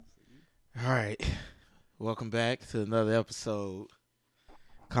All right. Welcome back to another episode.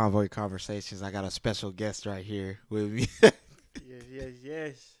 Convoy Conversations. I got a special guest right here with me.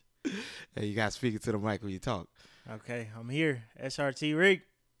 Yes. Hey, you got speaking to the mic when you talk. Okay, I'm here. SRT Rick.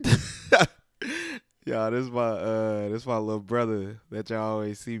 Y'all, this my little brother that y'all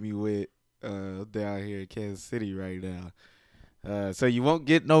always see me with down here in Kansas City right now. So you won't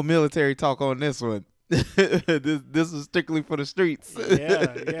get no military talk on this one. this is strictly for the streets.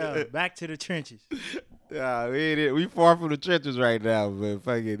 Yeah. Back to the trenches. Yeah, we far from the trenches right now, but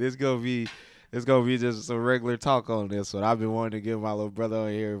fuck it, it's gonna be just some regular talk on this one. I've been wanting to get my little brother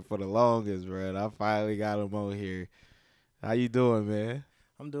on here for the longest, bro. And I finally got him on here. How you doing, man?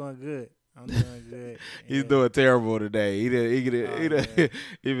 I'm doing good. He's Yeah. doing terrible today. Oh, yeah.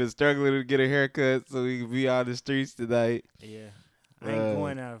 He been struggling to get a haircut so he can be on the streets tonight. Yeah. I ain't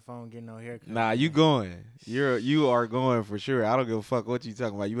going out if I don't get no haircut. Nah, you man. going? You are going for sure. I don't give a fuck what you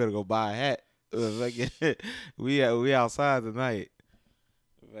talking about. You better go buy a hat. We outside tonight.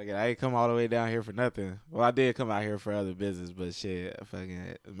 Fucking, I ain't come all the way down here for nothing. Well, I did come out here for other business, but shit,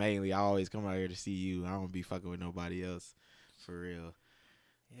 fucking mainly I always come out here to see you. I don't be fucking with nobody else, for real.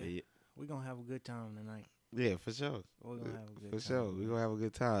 Yeah. We gonna have a good time tonight. Yeah, for sure. We're gonna have a good For time. sure, we gonna have a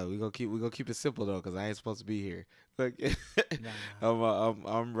good time. We gonna keep it simple though, cause I ain't supposed to be here. Like, Nah.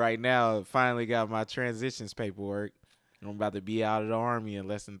 I'm right now. Finally got my transitions paperwork. I'm about to be out of the army in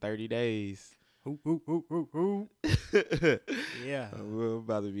less than 30 days. Who. Yeah. I'm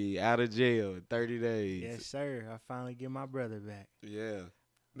about to be out of jail in 30 days. Yes, sir. I finally get my brother back. Yeah.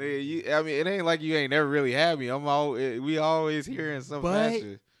 Nigga, I mean, it ain't like you ain't never really had me. We always here in some But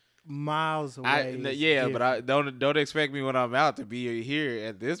fashion. Miles away. But I don't expect me when I'm out to be here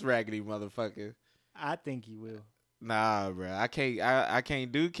at this raggedy motherfucker. I think you will. Nah, bro. I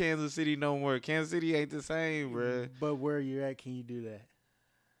can't do Kansas City no more. Kansas City ain't the same, bro. But where you're at, can you do that?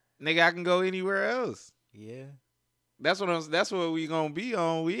 Nigga, I can go anywhere else. Yeah. That's what we gonna be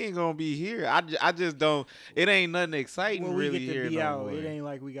on. We ain't gonna be here. I just don't. It ain't nothing exciting Well, we really get to here be no out. more. It ain't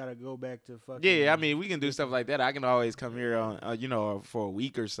like we gotta go back to fucking. Yeah, I mean, we can do stuff like that. I can always come here on, for a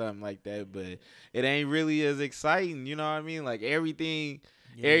week or something like that. But it ain't really as exciting. You know what I mean? Like everything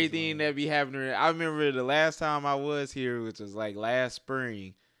that be happening. I remember the last time I was here, which was like last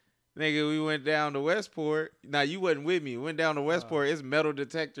spring. Nigga, we went down to Westport. Now you wasn't with me. We went down to Westport. It's metal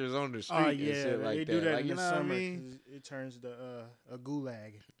detectors on the street and shit like they that. do that Like, in you the know what I summer. mean? 'Cause it turns to a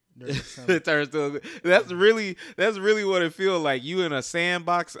gulag during the summer. It turns to that's really what it feels like. You in a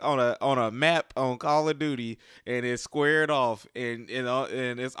sandbox on a map on Call of Duty, and it's squared off and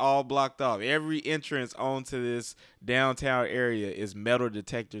it's all blocked off. Every entrance onto this downtown area is metal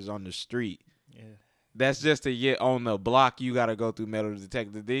detectors on the street. Yeah. That's just to get on the block. You gotta go through metal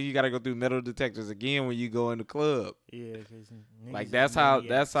detectors. Then you gotta go through metal detectors again when you go in the club. Yeah, because Like that's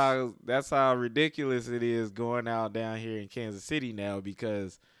how ridiculous it is going out down here in Kansas City now,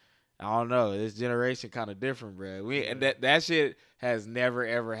 because I don't know, this generation kind of different, bro. And that shit has never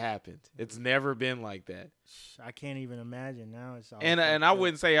ever happened. It's never been like that. I can't even imagine now. It's all And I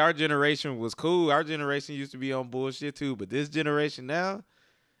wouldn't say our generation was cool. Our generation used to be on bullshit too, but this generation now,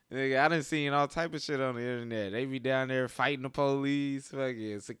 nigga, I done seen all type of shit on the internet. They be down there fighting the police,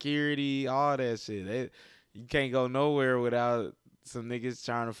 fucking security, all that shit. You can't go nowhere without some niggas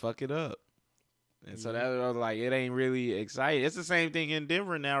trying to fuck it up. And so that was like, it ain't really exciting. It's the same thing in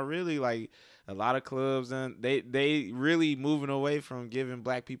Denver now, really. Like a lot of clubs, and they really moving away from giving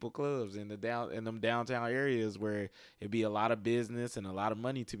black people clubs in them downtown areas where it be a lot of business and a lot of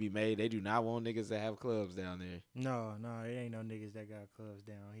money to be made. They do not want niggas to have clubs down there. No, it ain't no niggas that got clubs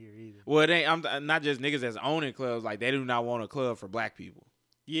down here either. Well, it ain't. I'm not just niggas that's owning clubs. Like they do not want a club for black people.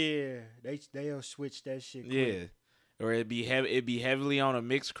 Yeah, they'll switch that shit quick. Yeah. Or it'd be heavily on a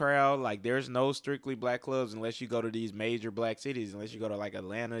mixed crowd. Like there's no strictly black clubs unless you go to these major black cities. Unless you go to like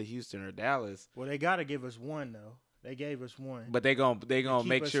Atlanta, Houston, or Dallas. Well, they gotta give us one though. They gave us one. But they gonna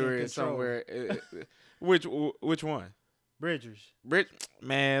make sure it's somewhere. Which one? Bridgers.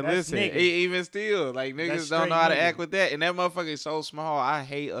 Man, That's listen. niggas. Even still, like That's niggas don't know how to straight act niggas. with that. And that motherfucker is so small. I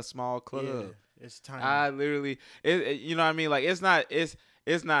hate a small club. Yeah, it's tiny. I literally, you know what I mean? Like it's not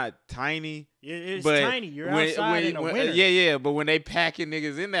tiny. It's but tiny. You're outside in the winter. Yeah. But when they packing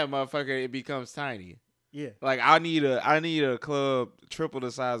niggas in that motherfucker, it becomes tiny. Yeah. Like I need a club triple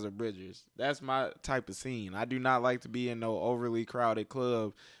the size of Bridgers. That's my type of scene. I do not like to be in no overly crowded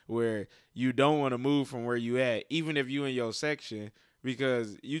club where you don't want to move from where you at, even if you in your section.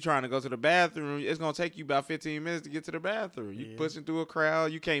 because you trying to go to the bathroom. It's gonna take you about 15 minutes to get to the bathroom. You pushing through a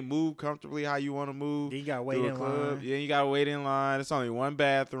crowd. You can't move comfortably how you want to move. Then you gotta wait in line. Yeah, you gotta wait in line. It's only one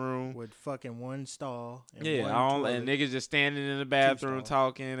bathroom with fucking one stall. And and niggas just standing in the bathroom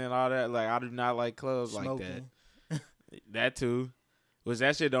talking and all that. Like I do not like clubs Smoking. like that. That too. Which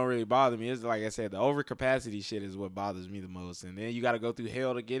that shit don't really bother me. It's like I said, the overcapacity shit is what bothers me the most. And then you got to go through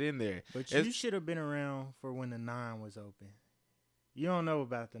hell to get in there. But you should have been around for when the 9 was open. You don't know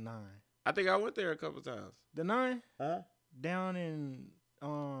about the 9. I think I went there a couple times. The 9? Huh? Down in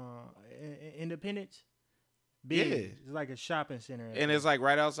Independence? Big. Yeah. It's like a shopping center. And it's like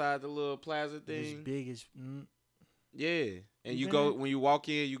right outside the little plaza thing. It's big as... Yeah. And you go, when you walk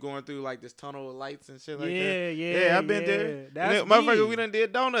in, you going through like this tunnel of lights and shit like that. Yeah, I've been there. That's motherfucker, we done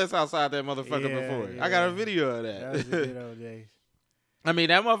did donuts outside that motherfucker before. Yeah. I got a video of that. That was the good old days. I mean,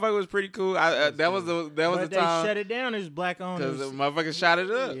 that motherfucker was pretty cool. That was the time. They shut it down as black owners. Because the motherfucker shot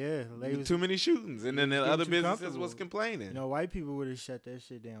it up. Yeah. Too many shootings. And then the other businesses was complaining. You know, white people would have shut that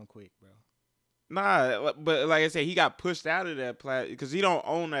shit down quick, bro. Nah, but like I said, he got pushed out of that plaza because he don't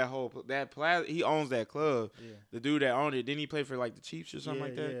own that plaza. He owns that club. Yeah. The dude that owned it, didn't he play for like the Chiefs or something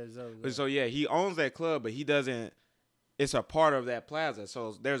like that? Yeah, So yeah, he owns that club, but he doesn't. It's a part of that plaza,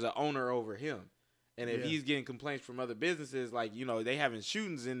 so there's an owner over him. And if he's getting complaints from other businesses, like they having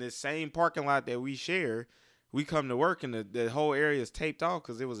shootings in this same parking lot that we share, we come to work and the whole area is taped off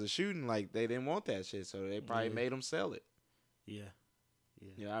because it was a shooting. Like they didn't want that shit, so they probably made them sell it. Yeah.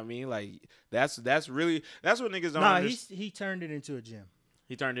 You know what I mean? Like that's what niggas don't. Nah, he turned it into a gym.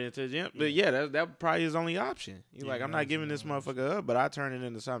 He turned it into a gym, but that probably his only option. He's like, I'm not giving this motherfucker up, but I turn it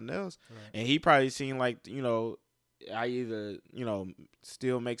into something else. Right. And he probably seen like I either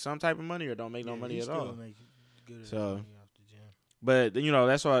still make some type of money or don't make no money at all. Make good so, money off the gym. But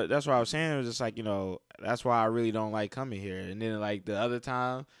that's what I was saying. It was just like that's why I really don't like coming here. And then like the other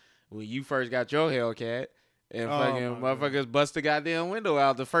time when you first got your Hellcat. And fucking motherfuckers bust the goddamn window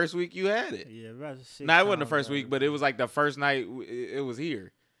out the first week you had it. Yeah, about 6 it wasn't the first week, but it was like the first night it was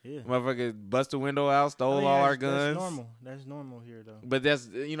here. Yeah. Motherfuckers bust the window out, stole all our guns. That's normal here, though. But that's,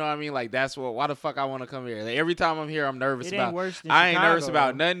 you know what I mean? Like, that's why the fuck I want to come here. Like, every time I'm here, I'm nervous it about. Ain't worse than I ain't Chicago, nervous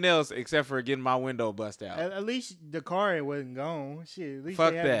about nothing else except for getting my window bust out. At least the car wasn't gone. Shit, at least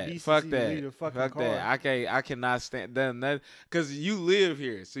fuck they had that. the Fuck decency that. to leave the fucking Fuck car. that. I cannot stand that because you live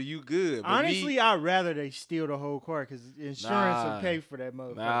here, so you good. But honestly, I'd rather they steal the whole car because insurance will pay for that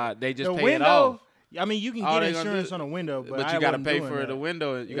motherfucker. Nah, they just the pay window, it off. I mean, you can get insurance on a window, but you got to pay for that. the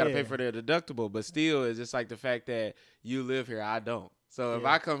window. You got to pay for the deductible. But still, it's just like the fact that you live here, I don't. So if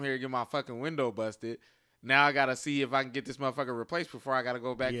I come here and get my fucking window busted, now I got to see if I can get this motherfucker replaced before I got to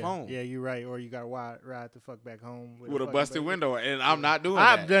go back home. Yeah, you're right. Or you got to ride the fuck back home with a busted window, and I'm not doing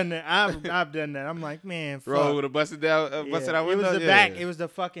that. I've done that. I've done that. I'm like, man, fuck. Roll with a busted out window. It was the back. It was the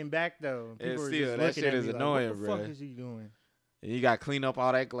fucking back though. People were just that shit is annoying, like, what the fuck is he doing? And you got to clean up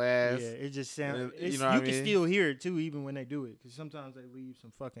all that glass. Yeah, it just sounds. You can still hear it too, even when they do it, because sometimes they leave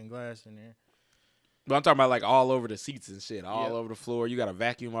some fucking glass in there. But I'm talking about like all over the seats and shit, all over the floor. You got to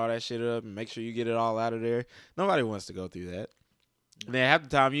vacuum all that shit up and make sure you get it all out of there. Nobody wants to go through that. And then half the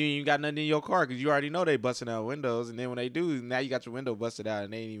time you ain't even got nothing in your car because you already know they busting out windows. And then when they do, now you got your window busted out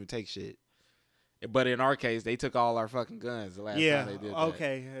and they ain't even take shit. But in our case, they took all our fucking guns the last time they did that.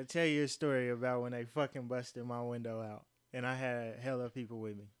 Okay. I'll tell you a story about when they fucking busted my window out. And I had hella people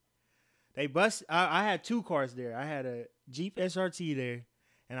with me. They I had 2 cars there. I had a Jeep SRT there,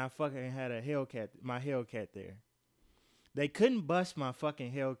 and I fucking had my Hellcat there. They couldn't bust my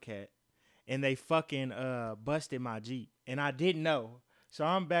fucking Hellcat, and they fucking busted my Jeep, and I didn't know. So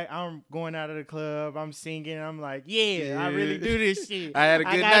I'm back. I'm going out of the club. I'm singing. I'm like, I really do this shit. I had a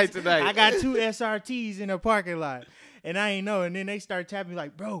good night tonight. I got 2 SRTs in the parking lot, and I ain't know. And then they start tapping me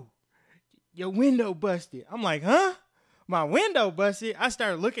like, bro, your window busted. I'm like, huh? My window busted. I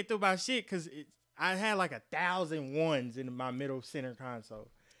started looking through my shit because I had like 1,000 ones in my middle center console.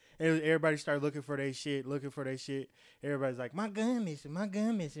 And everybody started looking for their shit. Everybody's like, my gun missing.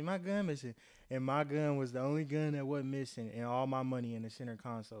 And my gun was the only gun that wasn't missing. And all my money in the center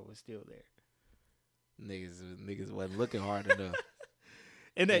console was still there. Niggas wasn't looking hard enough.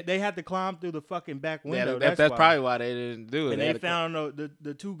 And they had to climb through the fucking back window. That's probably why they didn't do it. And they found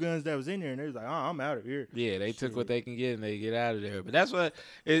the 2 guns that was in there, and they was like, I'm out of here. Yeah, they took what they can get, and they get out of there. But that's what,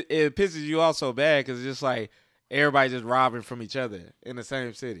 it pisses you off so bad, because it's just like, everybody just robbing from each other in the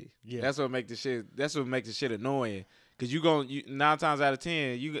same city. Yeah. That's what makes the shit annoying. Because 9 times out of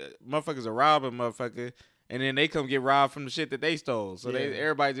 10, motherfuckers are robbing motherfucker, and then they come get robbed from the shit that they stole. So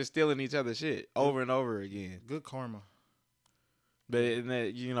everybody just stealing each other's shit over and over again. Good karma.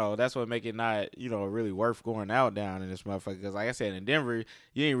 But you know, that's what make it not, you know, really worth going out down in this motherfucker. Because like I said, in Denver,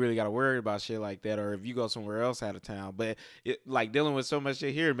 you ain't really got to worry about shit like that. Or if you go somewhere else out of town. But like dealing with so much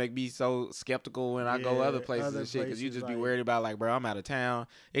shit here make me so skeptical when I go other places and shit. Because you just be worried about like, bro, I'm out of town.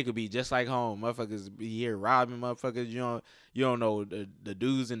 It could be just like home. Motherfuckers be here robbing motherfuckers. You don't know the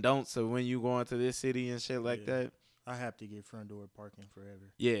do's and don'ts of when you go into this city and shit like that. I have to get front door parking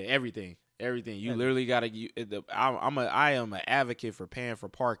forever. Yeah, everything. You literally gotta. I am an advocate for paying for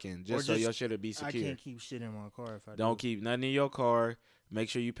parking just so your shit will be secure. I can't keep shit in my car if I don't keep nothing in your car. Make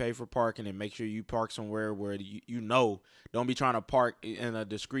sure you pay for parking and make sure you park somewhere where you know. Don't be trying to park in a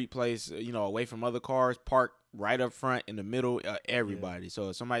discreet place, you know, away from other cars. Park right up front in the middle of everybody. So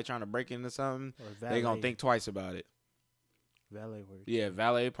if somebody trying to break into something, they gonna think twice about it. Valet works. Yeah,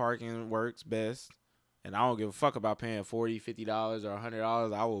 valet parking works best. And I don't give a fuck about paying $40, $50, or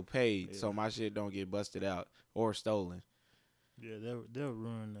 $100. I will pay so my shit don't get busted out or stolen. Yeah, they'll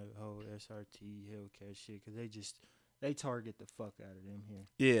ruin the whole SRT Hellcat shit because they target the fuck out of them here.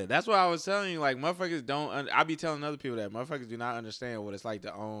 Yeah, that's what I was telling you. Like, motherfuckers don't. I be telling other people that motherfuckers do not understand what it's like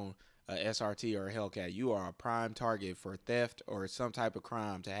to own a SRT or a Hellcat. You are a prime target for theft or some type of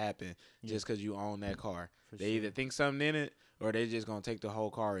crime to happen just because you own that car. They either think something in it or they just gonna take the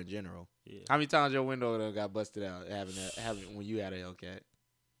whole car in general. Yeah. How many times your window got busted out having when you had a Hellcat?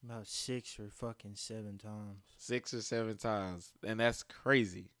 About 6 or fucking 7 times. 6 or 7 times, and that's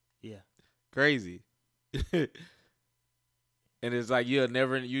crazy. Yeah, crazy. And it's like you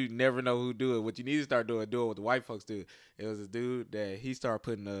never know who do it. What you need to start doing what the white folks do. It was a dude that he started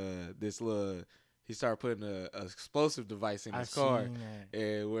putting a explosive device in his car,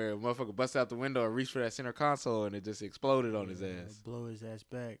 and where a motherfucker busted out the window and reached for that center console, and it just exploded on his ass. Blow his ass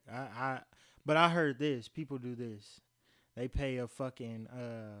back. But I heard this. People do this. They pay a fucking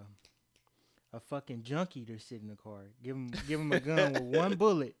junkie to sit in the car. Give him a gun with one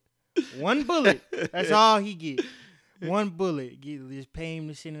bullet. One bullet. That's all he get. One bullet. Just pay him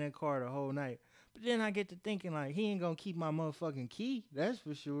to sit in that car the whole night. But then I get to thinking, like, he ain't gonna keep my motherfucking key. That's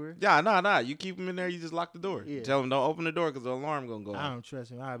for sure. Yeah, nah. You keep him in there, you just lock the door. Yeah. Tell him don't open the door because the alarm gonna go off. I don't trust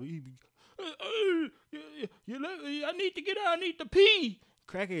him. I need to get out. I need to pee.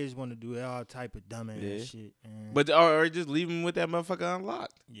 Crackheads want to do all type of dumbass shit. Man. But or just leave him with that motherfucker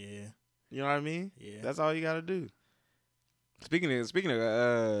unlocked. Yeah. You know what I mean? Yeah. That's all you gotta do. Speaking of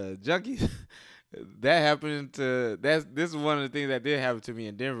junkies. That happened to this is one of the things that did happen to me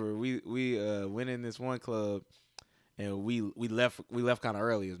in Denver. We went in this one club and we left kind of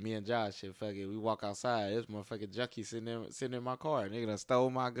early. It was me and Josh. Shit, fuck it. We walk outside. This motherfucking junkie sitting in my car. Nigga done stole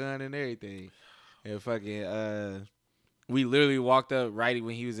my gun and everything. And fucking we literally walked up right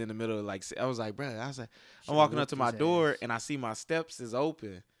when he was in the middle of I was like, bro, I'm walking up to my door and I see my steps is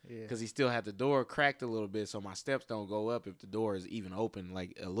open. Yeah. Cause he still had the door cracked a little bit, so my steps don't go up if the door is even open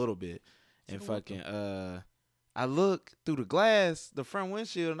like a little bit. And fucking, I look through the glass, the front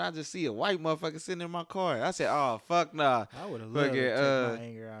windshield, and I just see a white motherfucker sitting in my car. I said, "Oh fuck nah." I would have loved to take my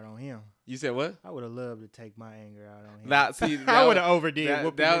anger out on him. You said what? I would have loved to take my anger out on him. Nah, see, I would have overdid.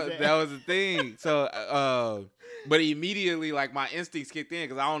 That was the thing. So, but immediately, like my instincts kicked in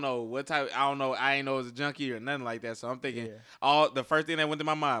because I don't know what type. I don't know. I ain't know it was a junkie or nothing like that. So I'm thinking, the first thing that went to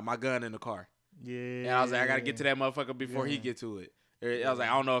my mind, my gun in the car. Yeah. And I was like, I gotta get to that motherfucker before he get to it. I was like,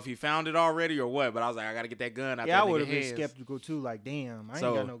 I don't know if he found it already or what, but I was like, I gotta get that gun out. Yeah, I would have been skeptical too. Like, damn, I ain't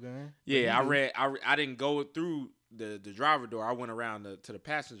got no gun. Yeah, I didn't go through the driver door. I went around to the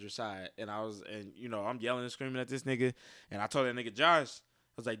passenger side, and I'm yelling and screaming at this nigga, and I told that nigga Josh,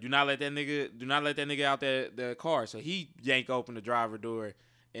 I was like, do not let that nigga out the car. So he yanked open the driver door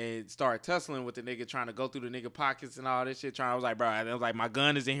and started tussling with the nigga, trying to go through the nigga pockets and all this shit. I was like, bro, I was like, my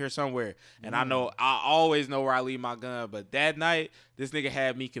gun is in here somewhere. And I always know where I leave my gun. But that night, this nigga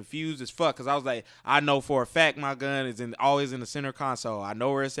had me confused as fuck. Because I was like, I know for a fact my gun is always in the center console. I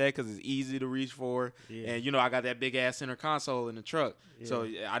know where it's at because it's easy to reach for. Yeah. And, I got that big-ass center console in the truck. Yeah. So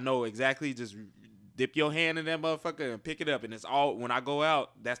I know exactly, just dip your hand in that motherfucker and pick it up. And it's all, when I go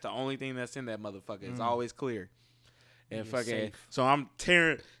out, that's the only thing that's in that motherfucker. It's always clear. And fucking, so I'm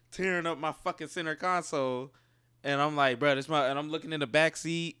tearing up my fucking center console, and I'm like, bro, and I'm looking in the back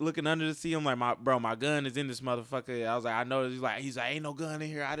seat, looking under the seat. I'm like, my gun is in this motherfucker. I was like, I know. He's like, ain't no gun in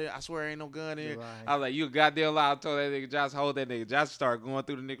here. I swear ain't no gun in here. Right. I was like, you goddamn lie. I told that nigga Josh, hold that nigga. Josh started going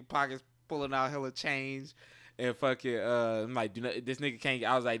through the nigga pockets, pulling out hella change. And fucking, I'm like, this nigga can't.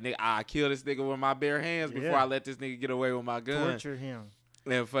 I was like, nigga, I kill this nigga with my bare hands before I let this nigga get away with my gun. Torture him.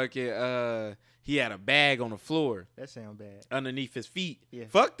 And fucking, he had a bag on the floor. That sound bad. Underneath his feet. Yeah.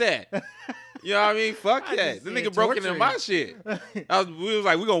 Fuck that. You know what I mean? Fuck I that. just The said nigga broke into my torture. shit. We was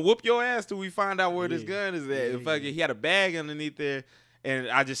like, we gonna whoop your ass till we find out where this Yeah. gun is at. Yeah, And fucking, yeah. he had a bag underneath there, and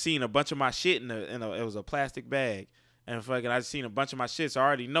I just seen a bunch of my shit it was a plastic bag, and fucking, I just seen a bunch of my shit, so I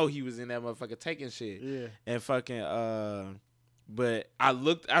already know he was in that motherfucker taking shit, Yeah. and fucking but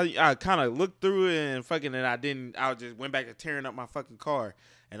I kind of looked through it and fucking, and I just went back to tearing up my fucking car,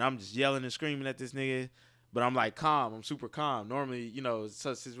 and I'm just yelling and screaming at this nigga. But I'm like calm. I'm super calm. Normally, you know,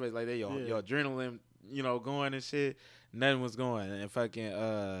 such situations like that, your adrenaline, you know, going and shit. Nothing was going. And fucking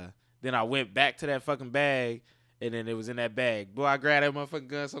then I went back to that fucking bag, and then it was in that bag. Boy, I grabbed that motherfucking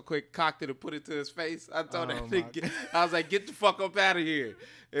gun so quick, cocked it and put it to his face. I told that nigga, I was like, get the fuck up out of here.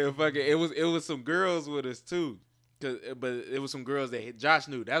 And fucking, it was some girls with us too. But it was some girls that Josh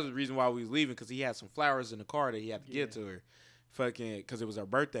knew. That was the reason why we was leaving, because he had some flowers in the car that he had to give to her. Fucking, because it was her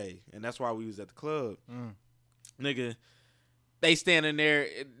birthday, and that's why we was at the club. Nigga, they standing there,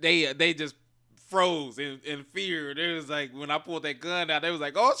 they just froze in fear. They was like, when I pulled that gun out, they was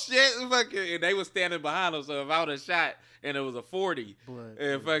like, oh shit, fucking, and they was standing behind them. So if I would have shot and it was a 40,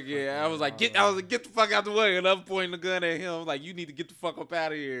 and fucking, I was like, get the fuck out the way, and I'm pointing the gun at him. I was like, you need to get the fuck up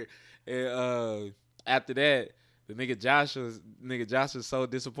out of here. And after that, the nigga Josh was so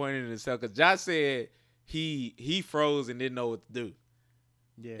disappointed in himself, because Josh said he froze and didn't know what to do.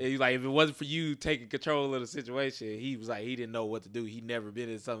 Yeah. He's like, if it wasn't for you taking control of the situation, he was like, he didn't know what to do. He never been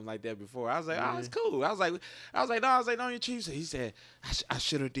in something like that before. I was like, oh, it's cool. I was like, no, your chief. He said, I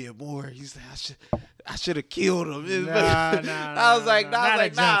should have did more. He said, I should have killed him. I was like,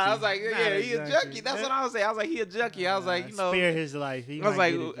 yeah, he a junkie. That's what I was saying. I was like, he a junkie. I was like, you know, spare his life. I was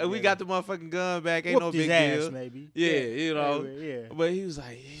like, we got the motherfucking gun back. Ain't no big deal. Maybe. Yeah, you know. Yeah. But he was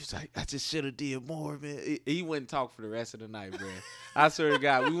like, I just should have did more, man. He wouldn't talk for the rest of the night, bro. I swear to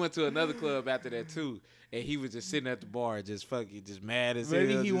God, we went to another club after that too, and he was just sitting at the bar, just mad as hell.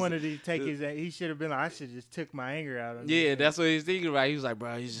 Maybe he wanted to take his. He should have been like, I should have just took my anger out on him. Yeah, that's what he was thinking about. He was like,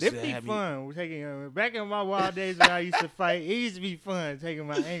 bro, he's just it'd be fun. We're taking back in my wild days when I used to fight. It used to be fun taking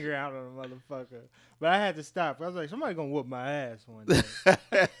my anger out on a motherfucker. But I had to stop. I was like, somebody gonna whoop my ass one day.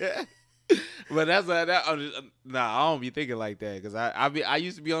 But that's nah. I don't be thinking like that, because I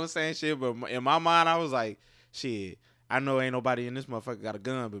used to be on the same shit, but in my mind I was like, shit, I know ain't nobody in this motherfucker got a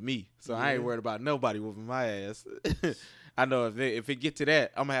gun but me, so I ain't worried about nobody whooping my ass. I know if it get to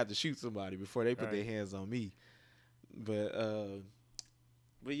that, I'm gonna have to shoot somebody before they put their hands on me. But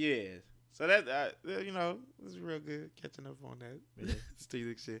yeah, so that you know, it was real good catching up on that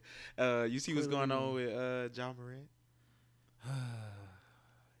Steelix shit. You see what's going on with Ja Morant?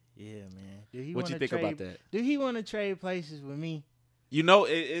 Yeah, man. What you think about that? Do he want to trade places with me? You know,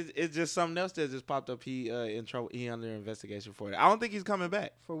 it's just something else that just popped up. He in trouble. He under investigation for it. I don't think he's coming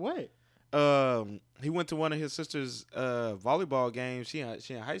back. For what? He went to one of his sister's volleyball games. She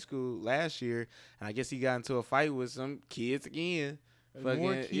in high school last year, and I guess he got into a fight with some kids again.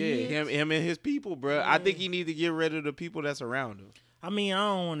 More kids? Yeah, him and his people, bro. Yeah. I think he need to get rid of the people that's around him. I mean, I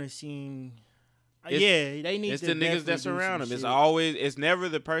don't want to seem. They need. It's the niggas that surround him. Shit. It's never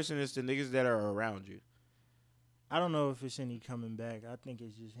the person. It's the niggas that are around you. I don't know if it's any coming back. I think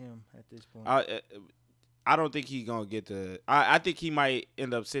it's just him at this point. I don't think he's gonna get I think he might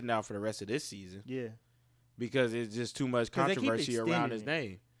end up sitting out for the rest of this season. Yeah, because it's just too much controversy around his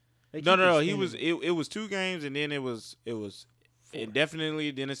name. It was 2 games, and then it was 4.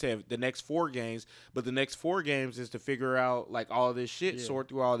 Indefinitely. Then it said the next 4 games, but the next 4 games is to figure out like all this shit, sort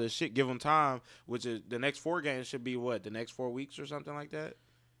through all this shit, give them time. Which is the next 4 games should be what, the next 4 weeks or something like that.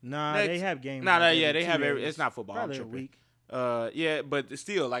 Nah, they have games. They have every. It's not football. Probably a week. Yeah, but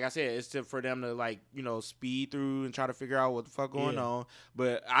still, like I said, it's for them to like, you know, speed through and try to figure out what the fuck going on.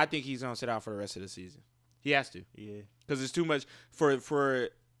 But I think he's gonna sit out for the rest of the season. He has to. Yeah. Because it's too much for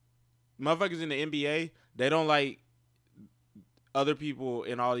motherfuckers in the NBA. They don't like other people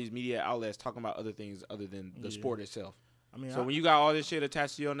in all these media outlets talking about other things other than the sport itself. I mean, so when you got all this shit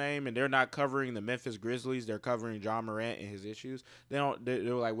attached to your name and they're not covering the Memphis Grizzlies, they're covering Ja Morant and his issues. They're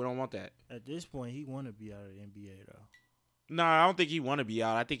like, we don't want that. At this point, he want to be out of the NBA though. No, I don't think he want to be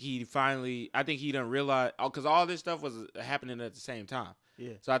out. I think he done realize, because all this stuff was happening at the same time.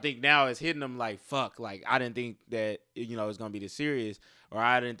 Yeah. So I think now it's hitting him like, fuck, like I didn't think that, you know, it's gonna be this serious, or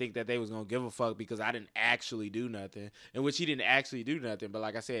I didn't think that they was gonna give a fuck because I didn't actually do nothing. In which he didn't actually do nothing, but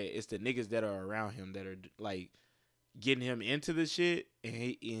like I said, it's the niggas that are around him that are like getting him into the shit, and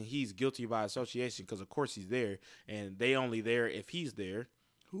he's guilty by association because of course he's there, and they only there if he's there.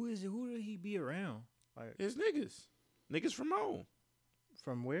 Who is it? Who did he be around? Like, it's niggas from home.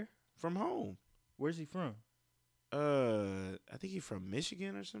 From where? From home. Where's he from? I think he's from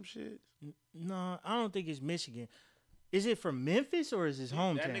Michigan or some shit. No, I don't think it's Michigan. Is it from Memphis or is his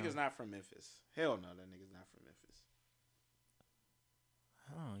hometown? That nigga's not from Memphis. Hell no, that nigga's not from Memphis.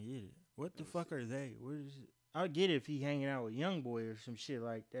 I don't get it. What the fuck are they? What is it? I'll get it if he hanging out with Young Boy or some shit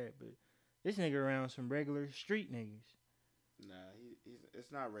like that, but this nigga around some regular street niggas. Nah,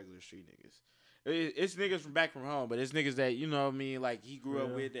 it's not regular street niggas. It's niggas from back from home, but it's niggas that, you know what I mean, like he grew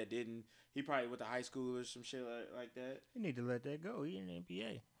up with that didn't. He probably went to high school or some shit like that. You need to let that go. He in the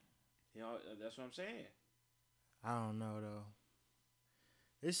NBA. You know, that's what I'm saying. I don't know though.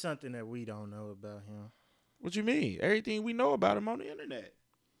 It's something that we don't know about him. What you mean? Everything we know about him on the internet.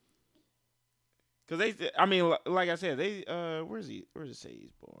 Cause I mean, like I said, where's he? Where's it say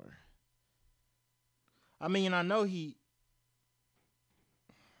he's born? I mean, I know he.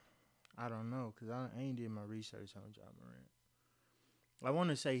 I don't know, cause I ain't did my research on Ja Morant. I want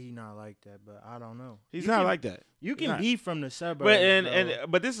to say he not like that, but I don't know. He's not like that. You can be from the suburbs,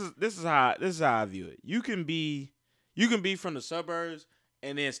 but this is how I view it. You can be from the suburbs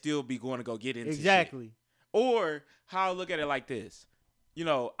and then still be going to go get into exactly. Shit. Or how I look at it like this. You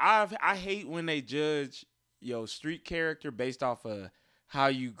know, I hate when they judge street character based off of how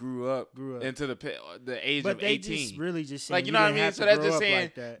you grew up into the age of 18. But they just really just saying, like, you know what I mean? So that's just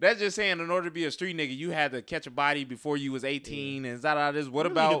saying that's just saying in order to be a street nigga, you had to catch a body before you was 18 and this. What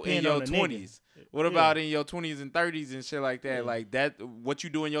about in your 20s? What about in your 20s and 30s and shit like that? Yeah. Like that, what you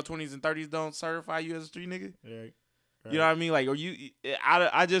do in your 20s and 30s don't certify you as a street nigga. Right. You know what I mean? Like,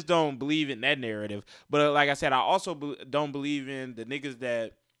 I just don't believe in that narrative. But like I said, I also don't believe in the niggas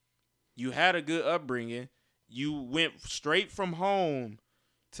that you had a good upbringing. You went straight from home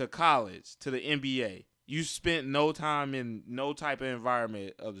to college to the NBA. You spent no time in no type of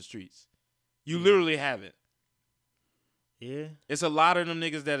environment of the streets. You literally haven't. Yeah. It's a lot of them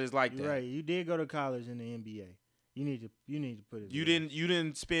niggas that is like that. Right. You did go to college in the NBA. You need to put it. You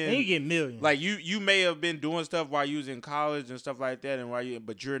didn't spend. And you get millions. Like you may have been doing stuff while you was in college and stuff like that,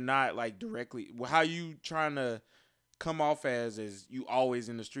 but you're not like directly. How you trying to come off as you always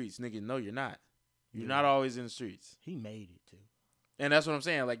in the streets, nigga? No, you're not. You're not always in the streets. He made it too. And that's what I'm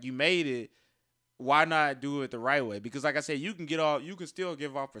saying. Like, you made it. Why not do it the right way? Because like I said, you can still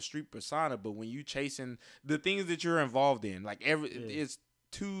give off a street persona, but when you chasing the things that you're involved in, like it's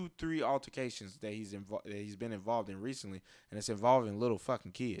 2-3 altercations that he's been involved in recently, and it's involving little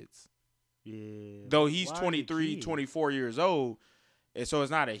fucking kids. Yeah. Though he's 23, 24 years old, and so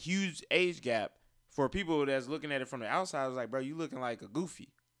it's not a huge age gap for people that's looking at it from the outside. It's like, bro, you looking like a goofy.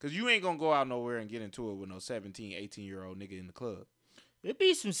 Because you ain't going to go out nowhere and get into it with no 17, 18-year-old nigga in the club. It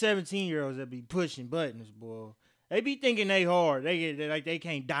be some 17-year-olds that be pushing buttons, boy. They be thinking they hard. They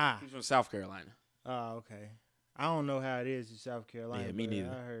can't die. He's from South Carolina. Oh, okay. I don't know how it is in South Carolina. Yeah, me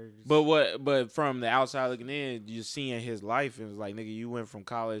neither. I heard but from the outside looking in, you're seeing his life, and it's like, nigga, you went from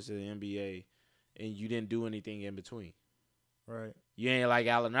college to the NBA, and you didn't do anything in between. Right. You ain't like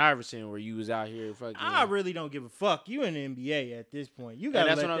Allen Iverson where you was out here fucking. I really don't give a fuck. You in the NBA at this point. You got. And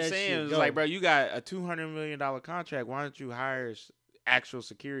that's what I'm saying. It's like, bro, you got a $200 million contract. Why don't you hire actual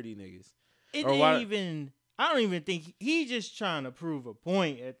security niggas? It didn't even. I don't even think he's just trying to prove a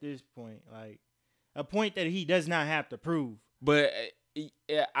point at this point. Like a point that he does not have to prove. But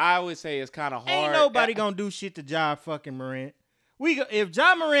I would say it's kind of hard. Ain't nobody gonna do shit to Ja fucking Morant. If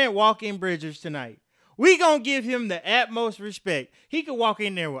Ja Morant walk in Bridgers tonight, we gonna give him the utmost respect. He could walk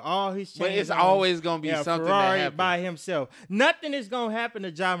in there with all his chains. But it's always gonna be something Ferrari that happens by himself. Nothing is gonna happen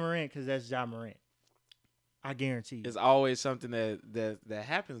to Ja Morant because that's Ja Morant. I guarantee you. It's always something that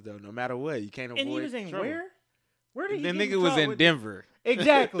happens though, no matter what. You can't avoid. And he was in trouble. where? Where did he? The nigga was in Denver.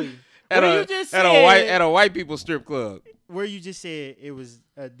 Exactly. at a white people strip club. Where you just said it was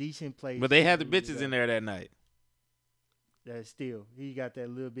a decent place. But they had the bitches in there that night. That still, he got that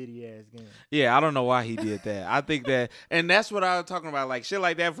little bitty ass gun. Yeah, I don't know why he did that. I think that, and that's what I was talking about. Like shit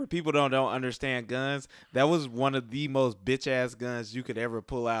like that for people don't understand guns. That was one of the most bitch ass guns you could ever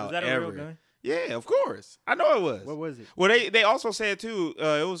pull out. Was that ever. a real gun? Yeah, of course. I know it was. What was it? Well, they also said too.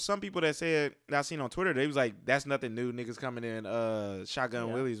 It was some people that said that I seen on Twitter. They was like, "That's nothing new. Niggas coming in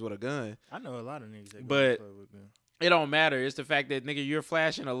shotgun willies with a gun." I know a lot of niggas that but go with a gun. It don't matter. It's the fact that nigga, you're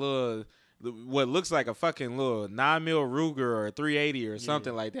flashing a little. What looks like a fucking little 9mm Ruger or a 380 or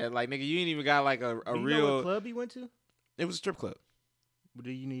something like that. Like, nigga, you ain't even got like a Do you real. know what club he went to? It was a strip club. But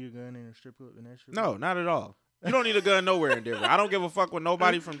do you need a gun in a strip club? No, not at all. You don't need a gun nowhere in Denver. I don't give a fuck what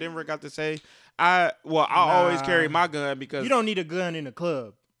nobody from Denver got to say. I always carry my gun because you don't need a gun in a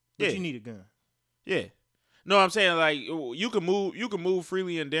club. But yeah, you need a gun. Yeah. No, I'm saying like you can move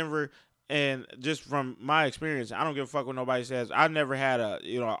freely in Denver. And just from my experience, I don't give a fuck what nobody says. I never had a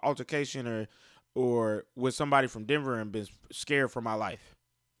altercation or with somebody from Denver and been scared for my life.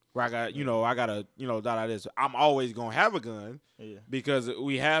 where I gotta this. I'm always gonna have a gun. Yeah. Because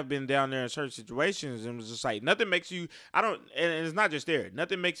we have been down there in certain situations, and it's just like nothing makes you. And it's not just there.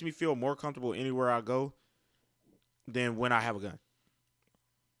 Nothing makes me feel more comfortable anywhere I go than when I have a gun.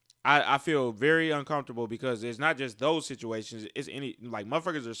 I feel very uncomfortable because it's not just those situations. It's any like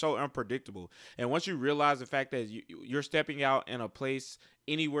motherfuckers are so unpredictable, and once you realize the fact that you're stepping out in a place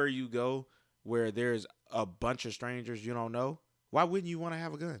anywhere you go where there's a bunch of strangers you don't know, why wouldn't you want to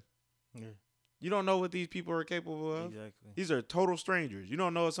have a gun? Yeah. You don't know what these people are capable of. Exactly. These are total strangers. You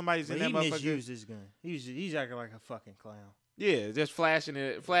don't know if somebody's in that motherfucker. He misused his gun. He's acting like a fucking clown. Yeah, just flashing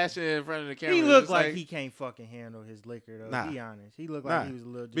it in front of the camera. He looked like he can't fucking handle his liquor though. Nah. Be honest. He looked like he was a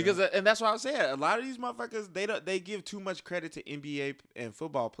little drunk. And that's what I was saying. A lot of these motherfuckers, they give too much credit to NBA and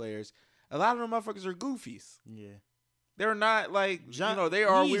football players. A lot of them motherfuckers are goofies. Yeah. They're not like they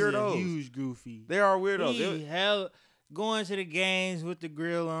are weirdos. A huge goofy. They are weirdos. Going to the games with the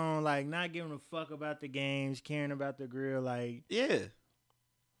grill on, like not giving a fuck about the games, caring about the grill, like yeah.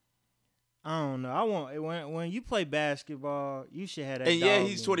 I don't know. When you play basketball, you should have that. And yeah,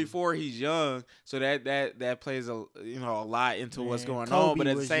 he's 24. He's young, so that plays a lot into what's going on. But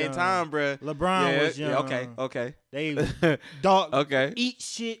at the same time, bro, LeBron was young. Yeah, okay. They eat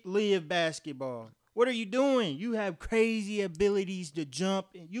shit, live basketball. What are you doing? You have crazy abilities to jump,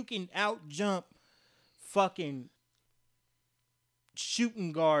 and you can out jump fucking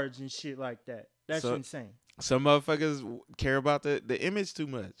shooting guards and shit like that. That's insane. Some motherfuckers care about the image too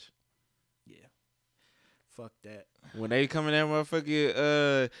much. Yeah. Fuck that. When they come in that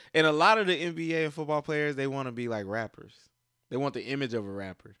motherfucker, and a lot of the NBA and football players, they want to be like rappers. They want the image of a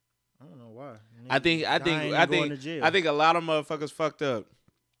rapper. I don't know why. I think a lot of motherfuckers fucked up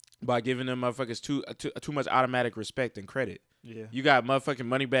by giving them motherfuckers too much automatic respect and credit. Yeah. You got motherfucking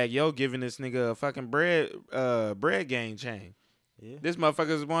Moneybagg Yo giving this nigga a fucking bread gang chain. Yeah. This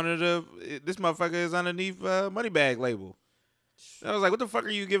motherfucker is underneath Moneybagg label. I was like, what the fuck are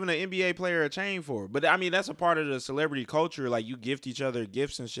you giving an NBA player a chain for? But I mean, that's a part of the celebrity culture. Like, you gift each other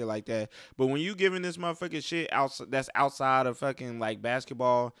gifts and shit like that. But when you giving this motherfucking shit that's outside of fucking like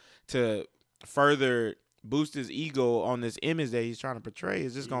basketball to further boost his ego on this image that he's trying to portray,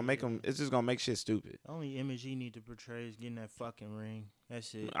 it's just gonna make him. It's just gonna make shit stupid. The only image he need to portray is getting that fucking ring.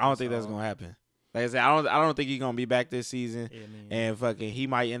 That's it. I don't think that's gonna happen. Like I said, I don't think he's gonna be back this season, and fucking he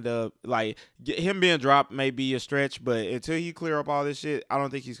might end up like him being dropped may be a stretch, but until he clear up all this shit, I don't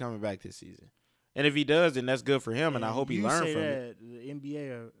think he's coming back this season. And if he does, then that's good for him, and I hope he learns from it. The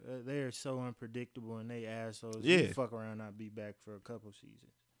NBA they are so unpredictable and they assholes. Yeah, you fuck around, not be back for a couple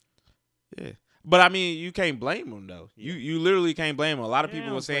seasons. Yeah. But I mean, you can't blame them though. Yeah. You literally can't blame them. A lot of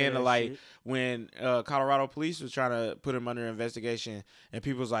people were saying that, like, when Colorado police was trying to put him under investigation, and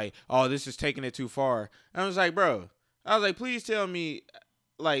people was like, "Oh, this is taking it too far." And I was like, "Bro," I was like, "Please tell me."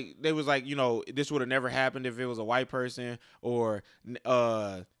 Like, they was like, this would have never happened if it was a white person, or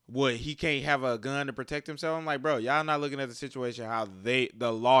what, he can't have a gun to protect himself. I'm like, bro, y'all not looking at the situation how the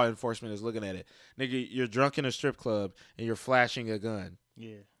law enforcement is looking at it. Nigga, you're drunk in a strip club and you're flashing a gun.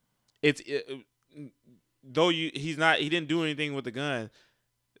 Yeah. He didn't do anything with the gun.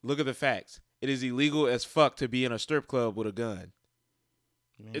 Look at the facts. It is illegal as fuck to be in a strip club with a gun.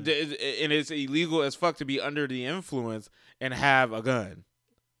 And it's illegal as fuck to be under the influence and have a gun.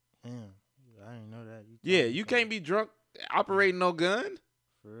 Damn, I didn't know that. You can't be drunk operating no gun.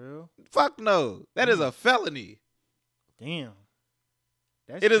 For real? Fuck no. That is a felony. Damn.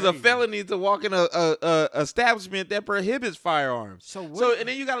 It is a felony to walk in a establishment that prohibits firearms. So and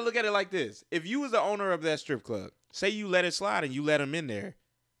then you got to look at it like this. If you was the owner of that strip club, say you let it slide and you let them in there,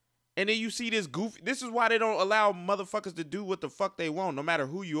 and then you see this goofy. This is why they don't allow motherfuckers to do what the fuck they want, no matter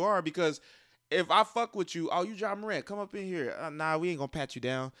who you are. Because if I fuck with you, you Ja Morant, come up in here. Nah, we ain't gonna pat you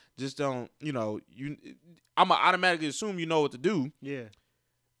down. Just don't, I'ma automatically assume you know what to do. Yeah.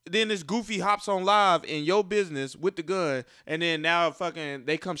 Then this goofy hops on live in your business with the gun, and then now fucking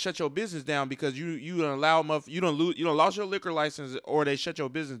they come shut your business down because you done lost your liquor license, or they shut your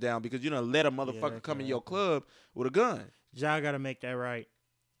business down because you done let a motherfucker come in your club with a gun. Ja gotta make that right.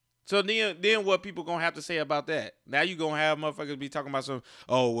 So then what people gonna have to say about that? Now you gonna have motherfuckers be talking about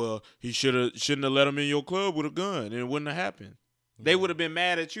he shouldn't have let him in your club with a gun, and it wouldn't have happened. Yeah. They would have been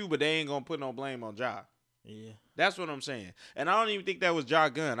mad at you, but they ain't gonna put no blame on Ja. Yeah. That's what I'm saying. And I don't even think that was Ja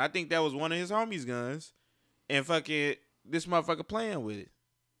gun. I think that was one of his homies' guns. And fucking this motherfucker playing with it.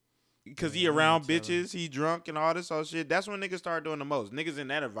 Because he around bitches, he drunk and all this other shit. That's when niggas start doing the most. Niggas in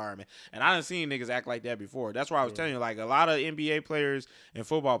that environment. And I done seen niggas act like that before. That's why I was telling you, like, a lot of NBA players and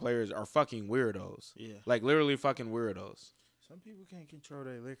football players are fucking weirdos. Yeah. Like, literally fucking weirdos. Some people can't control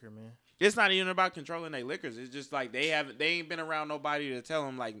their liquor, man. It's not even about controlling their liquors. It's just like they ain't been around nobody to tell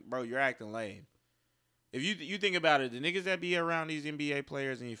them like, bro, you're acting lame. If you think about it, the niggas that be around these NBA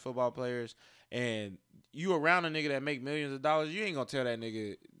players and these football players, and you around a nigga that make millions of dollars, you ain't gonna tell that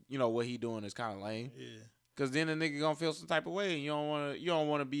nigga, what he doing is kind of lame. Yeah. Cause then the nigga gonna feel some type of way, and you don't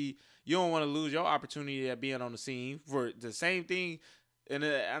want to lose your opportunity at being on the scene for the same thing. And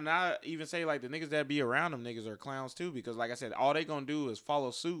I even say like the niggas that be around them niggas are clowns too, because like I said, all they gonna do is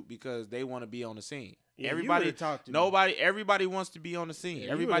follow suit because they want to be on the scene. Yeah, Everybody wants to be on the scene.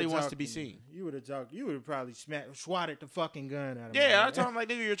 Yeah, everybody wants to be seen. You would have talked. You would have probably swatted the fucking gun out of Yeah, I told him like,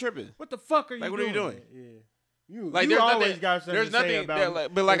 nigga, you're tripping. What the fuck are you like? What doing? are you doing? Yeah. Like, you always got something to say about me.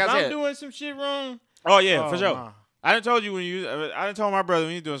 But like if I said, I'm doing some shit wrong. Oh yeah, for sure. Nah. I done told you I done told my brother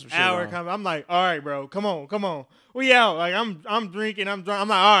when you doing some shit wrong. I'm like, all right, bro, come on, we out. Like I'm drinking, I'm drunk. I'm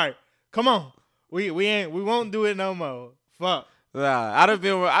like, all right, come on, we won't do it no more. Fuck. Nah, I done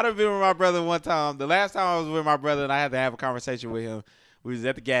been with my brother one time. The last time I was with my brother and I had to have a conversation with him, we was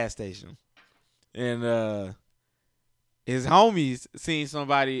at the gas station, and his homies seen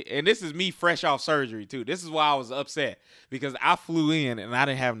somebody, and this is me fresh off surgery too. This is why I was upset because I flew in and I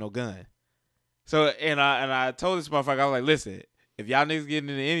didn't have no gun. So and I told this motherfucker, I was like, listen, if y'all niggas getting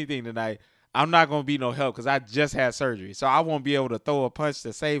into anything tonight, I'm not gonna be no help because I just had surgery, so I won't be able to throw a punch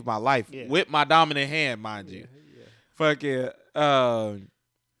to save my life with my dominant hand, mind you. Yeah. Fucking,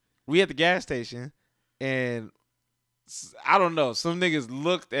 we at the gas station, and I don't know, some niggas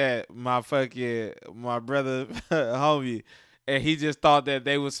looked at my brother homie, and he just thought that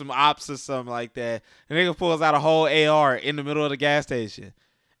they was some ops or something like that. The nigga pulls out a whole AR in the middle of the gas station.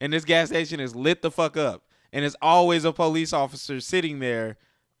 And this gas station is lit the fuck up. And it's always a police officer sitting there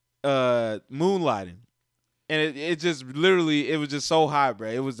moonlighting. And it just literally, it was just so hot, bro.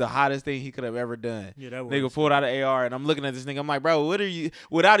 It was the hottest thing he could have ever done. Yeah, that was. Nigga pulled out an AR, and I'm looking at this nigga. I'm like, bro, what are you,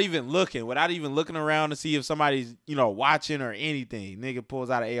 without even looking around to see if somebody's, watching or anything. Nigga pulls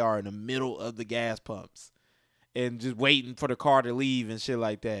out an AR in the middle of the gas pumps and just waiting for the car to leave and shit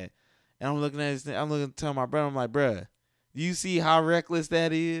like that. And I'm looking at this, telling my brother, I'm like, bro, you see how reckless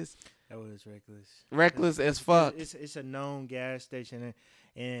that is? That was reckless. Reckless as fuck. It's a known gas station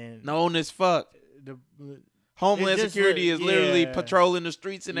and known as fuck. Homeland Security is literally patrolling the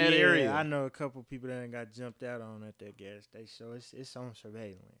streets in that area. I know a couple people that got jumped out on at that gas station, so it's on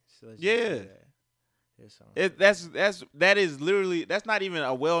surveillance. So that is literally, that's not even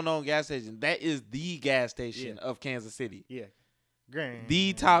a well-known gas station. That is the gas station of Kansas City. Yeah,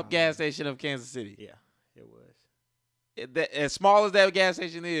 the top gas station of Kansas City. Yeah, it was. As small as that gas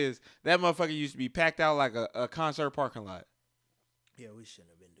station is, that motherfucker used to be packed out like a concert parking lot. Yeah, we shouldn't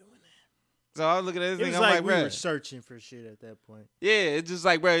have been doing that. So I was looking at this thing, I'm like, bro, we were searching for shit at that point. Yeah, it's just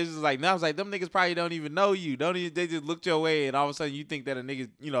like, bro, it's just like, now I was like, them niggas probably don't even know you. They just looked your way, and all of a sudden you think that a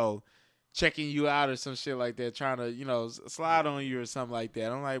nigga, checking you out or some shit like that, trying to, slide on you or something like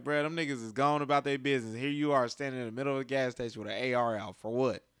that. I'm like, bro, them niggas is gone about their business. Here you are standing in the middle of a gas station with an AR out for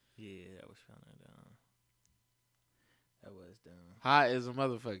what? Yeah, that was kind of dumb. That was dumb. Hot as a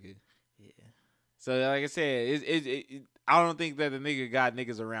motherfucker. Yeah. So like I said, I don't think that the nigga got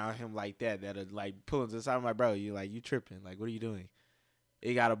niggas around him like that are like pulling to the side. I'm like, bro, you tripping? Like, what are you doing?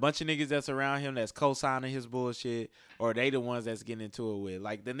 He got a bunch of niggas that's around him that's co-signing his bullshit, or they the ones that's getting into it with.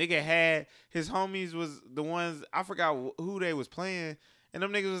 Like, the nigga had his homies was the ones, I forgot who they was playing, and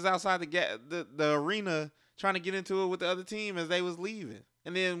them niggas was outside the arena trying to get into it with the other team as they was leaving.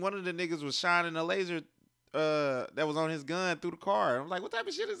 And then one of the niggas was shining a laser that was on his gun through the car. I'm like, what type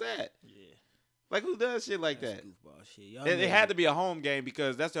of shit is that? Yeah. Like, who does shit like that's that? Goofball shit. It had to be a home game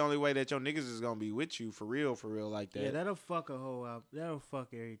because that's the only way that your niggas is gonna be with you for real like that. Yeah, that'll fuck a whole up. That'll fuck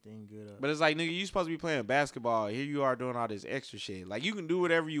everything good up. But it's like, nigga, you supposed to be playing basketball. Here you are doing all this extra shit. Like, you can do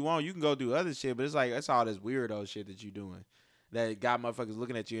whatever you want. You can go do other shit, but it's like, it's all this weirdo shit that you doing that got motherfuckers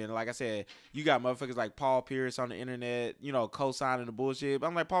looking at you. And like I said, you got motherfuckers like Paul Pierce on the internet, co-signing the bullshit. But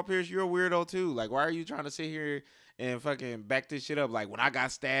I'm like, Paul Pierce, you're a weirdo too. Like, why are you trying to sit here and fucking back this shit up? Like, when I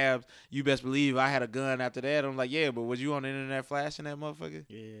got stabbed, you best believe I had a gun after that. I'm like, yeah, but was you on the internet flashing that motherfucker?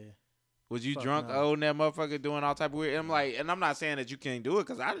 Yeah. Was you drunk, holding that motherfucker, doing all type of weird? And I'm like, and I'm not saying that you can't do it,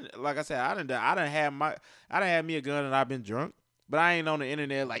 cause I done had me a gun and I've been drunk, but I ain't on the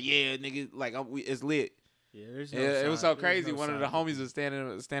internet like, yeah, nigga, like it's lit. Yeah, it was so crazy. One of the homies was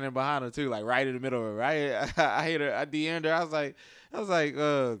standing behind her too, like right in the middle of it. Right, I hit her, I DM'd her. I was like,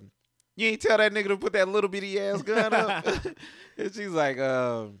 you ain't tell that nigga to put that little bitty ass gun up. And she's like,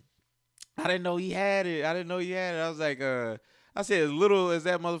 I didn't know he had it. I was like, I said, as little as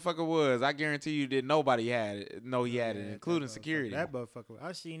that motherfucker was, I guarantee you that nobody had it. No, he had it, Yeah, including that security. That motherfucker.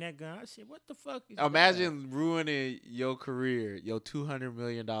 I seen that gun. I said, what the fuck is Imagine ruining your career, your $200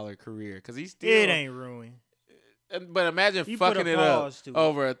 million career, because he's still. It ain't ruined. But imagine He fucking put a it up pause to it.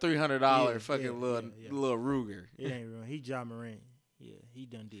 over a $300 Yeah, fucking little Ruger. It ain't ruined. He Ja Morant. Yeah, he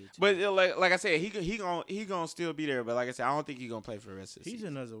done did too. But like I said, he gonna still be there. But like I said, I don't think he gonna play for the rest of the season. He's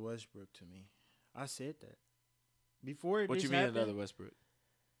another Westbrook to me. I said that before. What this you mean happened, another Westbrook?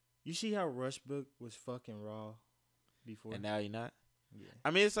 You see how Westbrook was fucking raw before, And now you're not. Yeah.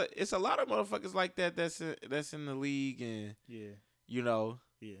 I mean, it's a lot of motherfuckers like that that's in the league, and you know,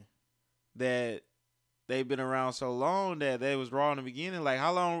 that they've been around so long that they was raw in the beginning. Like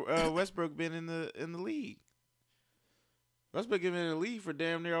how long Westbrook been in the league? Westbrook been in the league for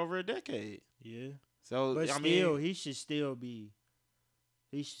damn near over a decade. Yeah. So But I still, mean, he should still be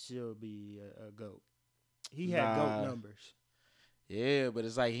a GOAT. He had GOAT numbers. Yeah, but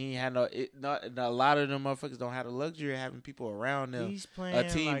it's like he ain't had a lot of them motherfuckers don't have the luxury of having people around them. He's playing a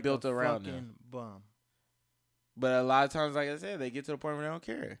team like built a around fucking them. bum. But a lot of times, like I said, they get to the point where they don't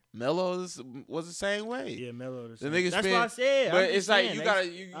care. Melo was the same way. Yeah, Melo the The same. niggas That's spend, what I said. But I'm it's just like saying,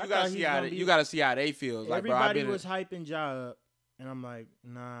 you gotta see how they feel. Like, bro, everybody was hyping Ja up, and I'm like,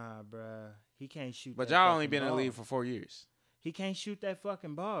 nah, bruh. He can't shoot. But that y'all only fucking been in ball. the league for 4 years. He can't shoot that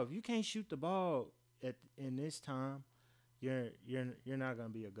fucking ball. If you can't shoot the ball in this time, you're not gonna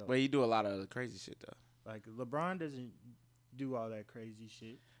be a GOAT. But he do a lot of other crazy shit though. Like LeBron doesn't do all that crazy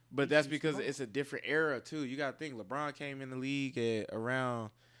shit. But that's because it's a different era too. You gotta think LeBron came in the league at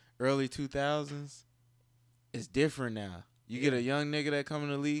around early 2000s. It's different now. You get a young nigga that come in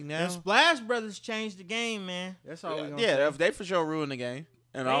the league now. And Splash Brothers changed the game, man. That's all we gonna say. Yeah, they for sure ruined the game.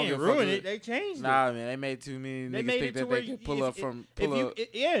 And I don't They give didn't a fuck ruin with it. They changed it. Nah, man, they made too many They niggas made think it to that where they can pull up.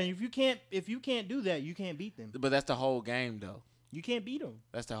 If you can't do that, you can't beat them. But that's the whole game, though. You can't beat them.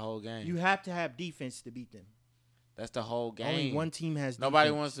 That's the whole game. You have to have defense to beat them. That's the whole game. Only one team has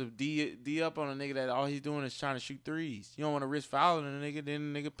Nobody defense. wants to D up on a nigga that all he's doing is trying to shoot threes. You don't want to risk fouling a nigga,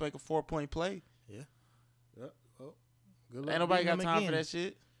 then the nigga make a 4-point play. Yeah. Oh, good luck Ain't nobody got beating time them for again. that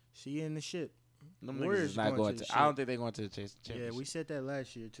shit. See you in the ship. Them Warriors niggas is not going to. I don't think they're going to the championship. Yeah, we said that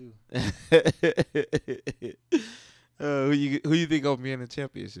last year too. Who you think gonna be in the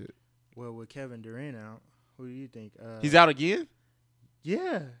championship? Well, with Kevin Durant out, who do you think? He's out again.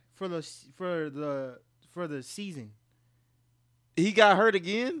 Yeah, for the season. He got hurt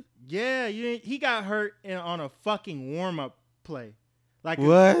again. Yeah, he got hurt on a fucking warm up play, like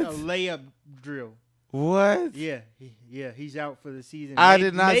what? A layup drill. What? Yeah, he's out for the season. I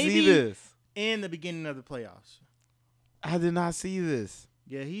did not see this. In the beginning of the playoffs. I did not see this.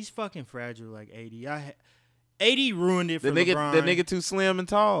 Yeah, he's fucking fragile like AD. AD ruined it for LeBron. The nigga too slim and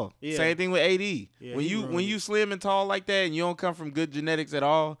tall. Yeah. Same thing with AD. Yeah, when you slim and tall like that and you don't come from good genetics at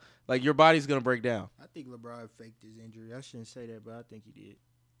all, like your body's gonna break down. I think LeBron faked his injury. I shouldn't say that, but I think he did.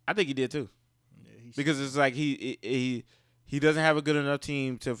 I think he did too. Yeah, because it's like he doesn't have a good enough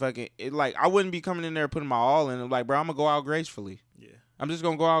team to fucking like I wouldn't be coming in there putting my all in. Like, bro, I'm gonna go out gracefully. Yeah. I'm just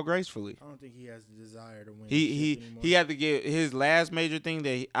gonna go out gracefully. I don't think he has the desire to win. He had to get his last major thing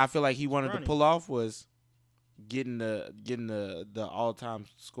that I feel like he wanted to pull off was getting the all time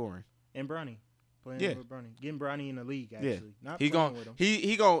scoring. And Bronny. Playing with Bronny. Getting Bronny in the league actually. Yeah. Not he playing with him.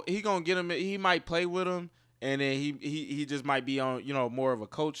 He gonna get him. He might play with him, and then he just might be on more of a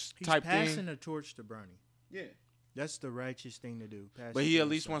coach type thing. He's passing the torch to Bronny. Yeah. That's the righteous thing to do. But he at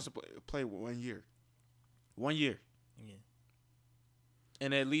least wants to play 1 year. 1 year. Yeah.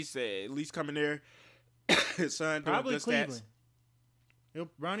 And at least come in there, his son doing probably good Cleveland. stats.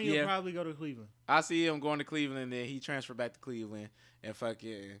 Ronnie will probably go to Cleveland. I see him going to Cleveland, and then he transfer back to Cleveland, and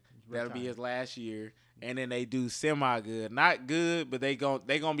fucking that'll be his last year. And then they do semi good, not good, but they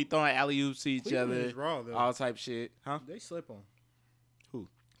gonna be throwing alley oops to each Cleveland other, is raw, though. all type shit, huh? They slip on. Who?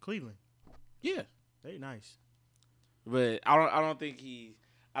 Cleveland. Yeah, they nice. But I don't think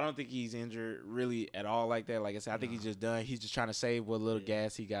he's injured really at all like that. Like I said, I think he's just done. He's just trying to save what little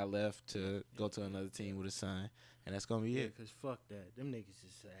gas he got left to go to another team with his son, and that's gonna be it. Cause fuck that, them niggas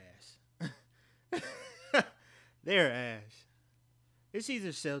is ass. They're ass. It's either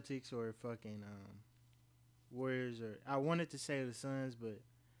Celtics or fucking Warriors, or I wanted to say the Suns, but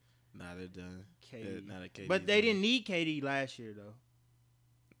nah, they're done. KD. KD but they didn't need KD last year though.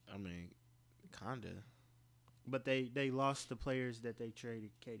 I mean, kinda. But they lost the players that they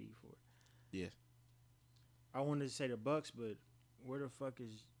traded KD for. Yeah. I wanted to say the Bucks, but where the fuck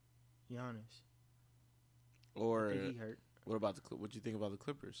is Giannis? Or I think he hurt. What about what you think about the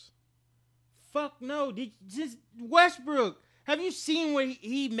Clippers? Fuck no. Just Westbrook. Have you seen what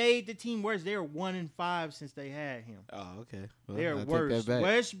he made the team worse? They're 1-5 since they had him. Oh, okay. Well, They're I'll take worse. that back.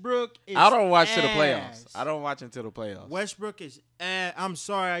 Westbrook is I don't watch to the ass. playoffs. I don't watch until the playoffs. Westbrook is ass. I'm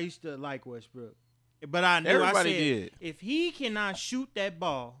sorry, I used to like Westbrook. But I knew Everybody I said, did. if he cannot shoot that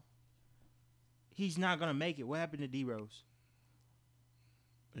ball, he's not going to make it. What happened to D-Rose?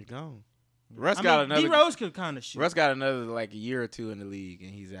 He's gone. Russ got another. D-Rose could kind of shoot. Russ got another like a year or two in the league,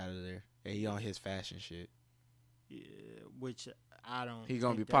 and he's out of there. And he on his fashion shit. Yeah, which I don't. He's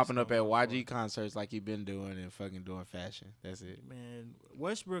gonna be think that's popping up gonna at work YG for. concerts like he been doing and fucking doing fashion. That's it. Man,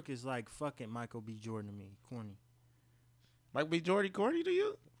 Westbrook is like fucking Michael B. Jordan to me. Corny, Mike B. Jordan corny to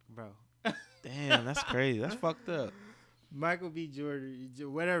you? bro. Damn, that's crazy. That's fucked up. Michael B. Jordan,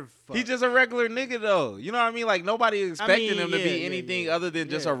 whatever. Fuck. He's just a regular nigga though. You know what I mean? Like nobody expecting him to be anything other than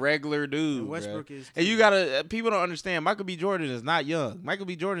just a regular dude. And Westbrook bruh. is. And you too. gotta people don't understand. Michael B. Jordan is not young. Michael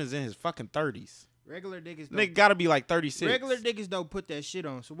B. Jordan is in his fucking 30s. Regular niggas. Nigga gotta be like 36. Regular niggas don't put that shit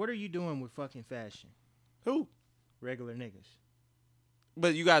on. So what are you doing with fucking fashion? Who? Regular niggas.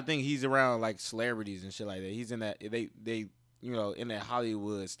 But you gotta think he's around like celebrities and shit like that. He's in that they you know in that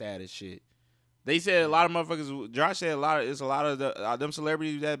Hollywood status shit. They said a lot of motherfuckers. Josh said it's a lot of the them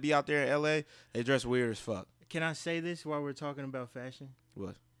celebrities that be out there in L.A. They dress weird as fuck. Can I say this while we're talking about fashion?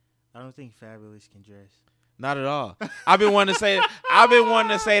 What? I don't think Fabulous can dress. Not at all. I've been wanting to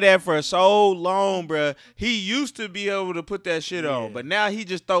say that for so long, bruh. He used to be able to put that shit on, but now he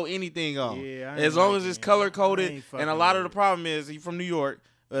just throw anything on. Yeah, as long as it's color I coded. ain't And a fucking lot of with the problem is he from New York,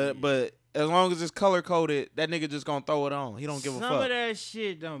 but as long as it's color coded, that nigga just gonna throw it on. He don't give a fuck. Some of that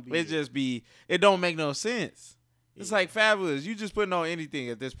shit don't be. It don't make no sense. It's like Fabulous. You just putting on anything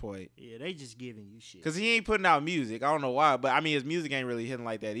at this point. Yeah, they just giving you shit. Cause he ain't putting out music. I don't know why, but I mean his music ain't really hitting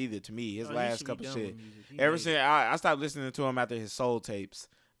like that either to me. His last couple shit. Ever since I stopped listening to him after his soul tapes.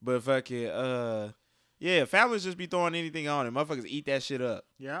 But fucking yeah, Fabulous just be throwing anything on and motherfuckers eat that shit up.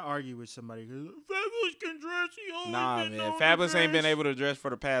 Yeah, I argue with somebody who Fabulous can dress. He always Nah, been man. known to Fabulous ain't been dress. able to dress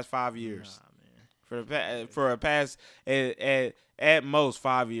for the past 5 years. Nah, man. For a past at most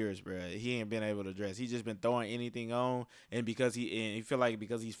 5 years, bro. He ain't been able to dress. He just been throwing anything on, and because he feel like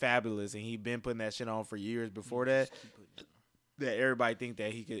because he's Fabulous and he been putting that shit on for years before that everybody think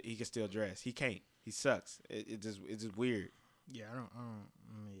that he could still dress. He can't. He sucks. It's just weird. Yeah, I don't.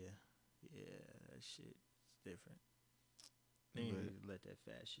 Yeah, that shit's different. They ain't really let that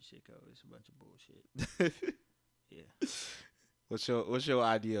fashion shit go. It's a bunch of bullshit. Yeah. What's your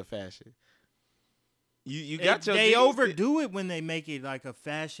idea of fashion? You got your They jeans overdo it when they make it like a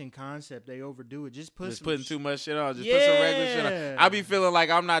fashion concept. They overdo it. Just putting too much shit on. Just put some regular shit on. I be feeling like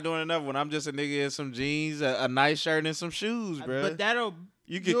I'm not doing enough when I'm just a nigga in some jeans, a nice shirt, and some shoes, bro. But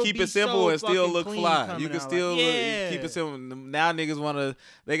you can keep it simple and still look fly. You can still keep it simple. Now niggas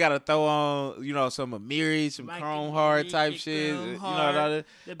they gotta throw on some Amiri, some Chrome Heart type shit.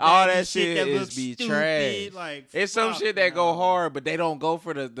 All that shit is be trash. Like, it's some shit that go hard, but they don't go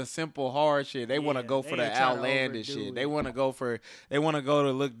for the simple hard shit. They want to go for the outlandish shit. They want to go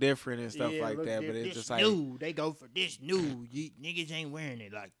to look different and stuff like that. But it's just like new. They go for this new. Niggas ain't wearing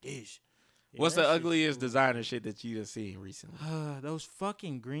it like this. Yeah, what's the ugliest designer shit that you done seen recently? Those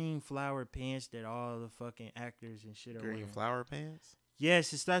fucking green flower pants that all the fucking actors and shit are wearing. Green flower pants?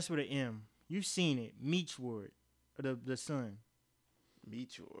 Yes, it starts with an M. You've seen it. Meechwood. The sun.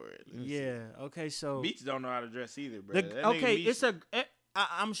 Meechwood. Yeah. Okay, so Meech don't know how to dress either, bro.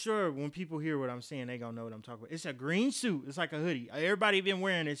 I'm sure when people hear what I'm saying, they gonna know what I'm talking about. It's a green suit. It's like a hoodie. Everybody been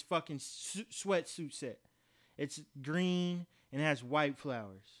wearing this fucking sweatsuit set. It's green and it has white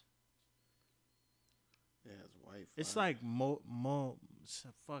flowers. Yeah, it's white. It's like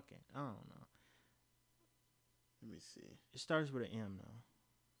fucking. I don't know. Let me see. It starts with an M though.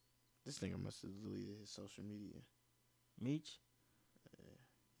 This nigga must have deleted his social media. Meech. Yeah,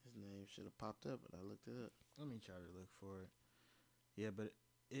 his name should have popped up, but I looked it up. Let me try to look for it. Yeah, but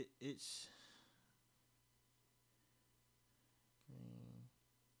it's green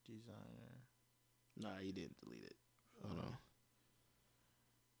designer. Nah, he didn't delete it. Hold on.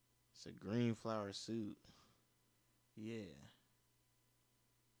 It's a green flower suit. Yeah.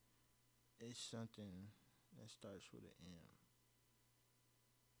 It's something that starts with an M.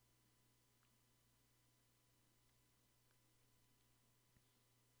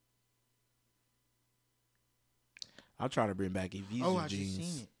 I'm trying to bring back Evisu I jeans.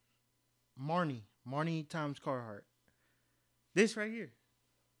 just seen it. Marnie times Carhartt. This right here.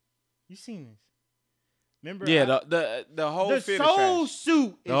 You seen this? Remember? Yeah, the whole fit is trash. soul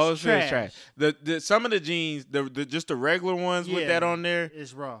suit The whole is shit trash. is trash. The some of the jeans, just the regular ones with that on there.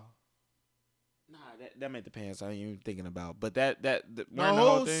 It's raw. Nah, that made the pants I ain't even thinking about. But the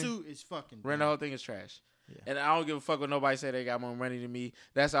whole suit is fucking. wearing the whole thing is trash. Yeah. And I don't give a fuck when nobody say they got more money than me.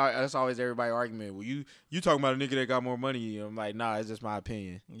 That's always everybody's argument. Well, you talking about a nigga that got more money? I'm like, nah, it's just my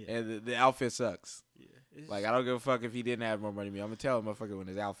opinion. Yeah. And the outfit sucks. Yeah. Like, I don't give a fuck if he didn't have more money than me. I'm gonna tell a motherfucker when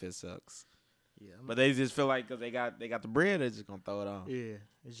his outfit sucks. Yeah. But they just feel like because they got the bread, they're just gonna throw it on. Yeah.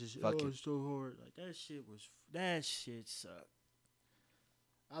 It's just Fuck it. it's so hard. Like that shit sucked.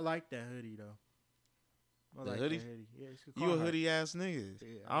 I like that hoodie though. I The like hoodie? That hoodie. Yeah, it's a You a Carhartt. hoodie ass nigga. Yeah,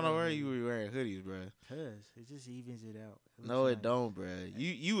 I don't know love where hoodies. you were wearing hoodies, bro. Cause it just evens it out. No, looks it nice. don't, bro.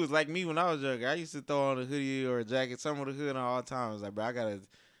 You was like me when I was younger. I used to throw on a hoodie or a jacket, some with a hood on all the time. I was like, bro, I gotta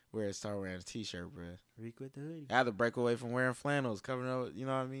start wearing a t-shirt, bro. Reek with the hoodie. I had to break away from wearing flannels, covering up. You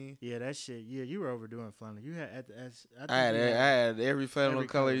know what I mean? Yeah, that shit. Yeah, you were overdoing flannel. You had I had every flannel Every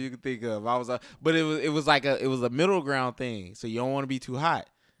color color. you could think of. I was, but it was like it was a middle ground thing. So you don't want to be too hot.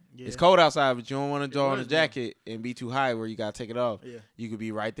 Yeah. It's cold outside, but you don't want to It draw on a was, though. jacket and be too high where you gotta take it off. Yeah. You could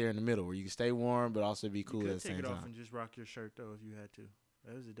be right there in the middle where you can stay warm but also be cool you at could the take same it off time. and just rock your shirt though if you had to.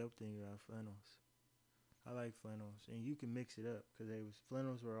 That was the dope thing about flannels. I like flannels, and you can mix it up because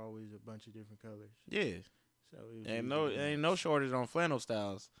flannels were always a bunch of different colors. Yeah, So it was ain't no shortage on flannel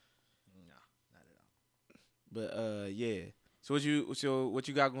styles. No, not at all. But yeah. So what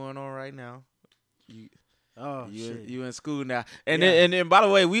you got going on right now? Oh shit. You in school now, and Yeah. then by the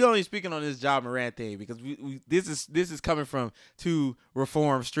way, we only speaking on this Ja Morant thing because this is coming from two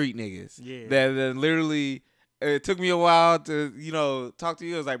reformed street niggas. Yeah. That literally. It took me a while to talk to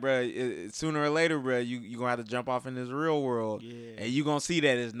you. It was like, bro, sooner or later, bro, you gonna have to jump off in this real world, Yeah. and you gonna see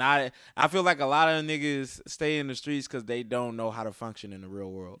that it's not. I feel like a lot of niggas stay in the streets because they don't know how to function in the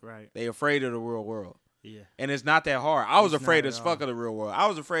real world. Right. They afraid of the real world. Yeah. And it's not that hard. I was It's afraid not as at fuck all. of the real world. I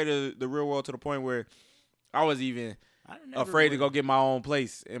was afraid of the real world to the point where I was even I never afraid to went- go get my own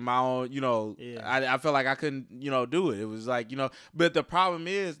place in my own, Yeah. I felt like I couldn't, do it. It was like, but the problem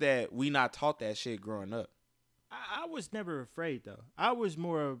is that we not taught that shit growing up. I was never afraid though. I was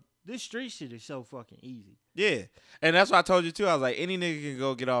more of this street shit is so fucking easy. Yeah. And that's what I told you too. I was like, any nigga can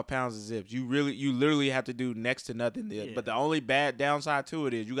go get all pounds of zips. You literally have to do next to nothing there. Yeah. But the only bad downside to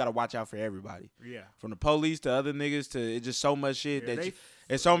it is you got to watch out for everybody. Yeah. From the police to other niggas to it's just so much shit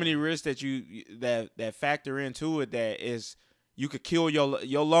there's so many risks that that factor into it that is you could kill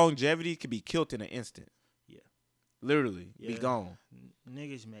your longevity could be killed in an instant. Yeah. Literally. Be Yeah. gone.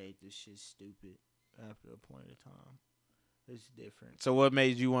 Niggas made this shit stupid after a point of time. It's different. So what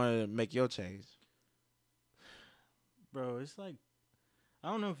made you want to make your change? Bro, it's like I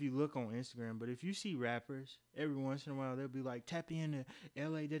don't know if you look on Instagram, but if you see rappers, every once in a while they'll be like, tap into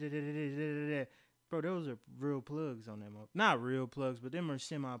LA, da da da da da da da. Bro, those are real plugs on that motherfucker. Not real plugs, but them are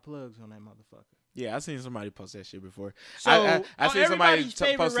semi-plugs on that motherfucker. Yeah, I seen somebody post that shit before. So I seen somebody everybody's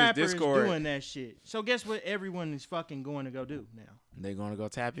favorite post this rapper is Discord. doing that shit. So guess what everyone is fucking going to go do now? They're gonna go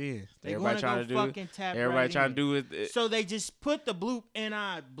tap in. They're Everybody going trying to to go do. fucking tap Everybody right trying in. to do it. So they just put the blue, and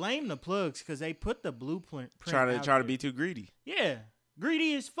I blame the plugs because they put the blueprint. Trying out to there. be too greedy. Yeah,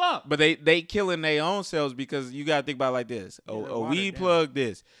 greedy as fuck. But they killing their own selves because you gotta think about it like this. Yeah, they're A watered weed down. plug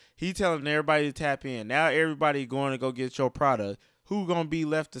this. He telling everybody to tap in. Now everybody going to go get your product. Who gonna be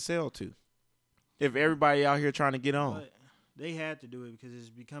left to sell to? If everybody out here trying to get on. But they had to do it because it's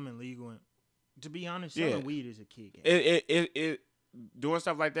becoming legal. And to be honest, Yeah. selling weed is a kid game. It doing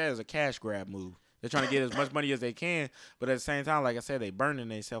stuff like that is a cash grab move. They're trying to get as much money as they can, but at the same time, like I said, they burning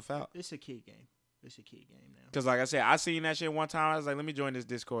themselves out. It's a kid game. It's a kid game now. Cause like I said, I seen that shit one time. I was like, let me join this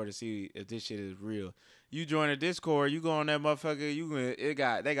Discord to see if this shit is real. You join a Discord, you go on that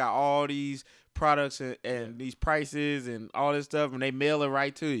motherfucker. They got all these products and these prices and all this stuff, and they mail it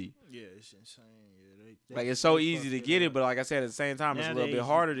right to you. Yeah, it's insane. Yeah, Like it's so easy to get it, but like I said, at the same time, it's a little bit Nowadays,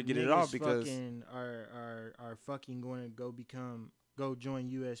 harder to get it off niggas because fucking are fucking going to go join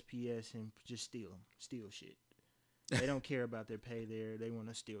USPS and just steal shit. They don't care about their pay there. They want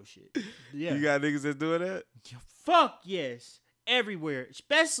to steal shit. Yeah. you got niggas that's doing that. Fuck yes. Everywhere.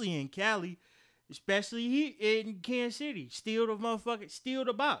 Especially in Cali. Especially in Kansas City. Steal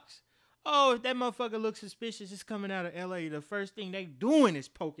the box. Oh, if that motherfucker looks suspicious, it's coming out of LA. The first thing they doing is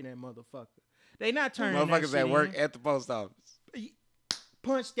poking that motherfucker. They not turning that Motherfuckers shit at work in. at the post office.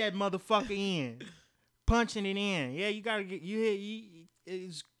 Punch that motherfucker in. Punching it in. Yeah, you gotta get you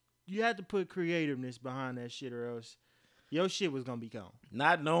had to put creativeness behind that shit or else your shit was gonna be gone.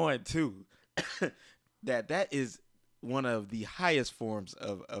 Not knowing too that is one of the highest forms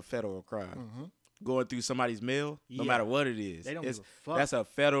of federal crime. Going through somebody's mail, no Yeah. matter what it is. They don't give a fuck. That's a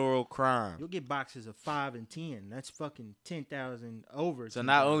federal crime. You'll get boxes of 5 and 10. That's fucking 10,000 over. So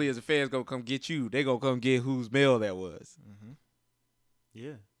not only is the feds gonna come get you, they gonna come get whose mail that was.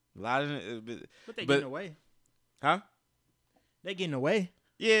 Yeah. A lot of But they But- getting away. huh? They getting away.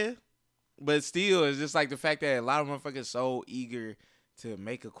 Yeah. But still, it's just like the fact that a lot of motherfuckers so eager to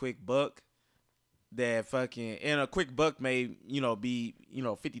make a quick buck that fucking, and a quick buck may, be,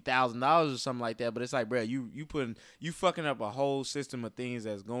 $50,000 or something like that. But it's like, bro, you fucking up a whole system of things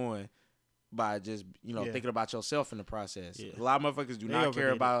that's going by just, thinking about yourself in the process. Yeah. A lot of motherfuckers do not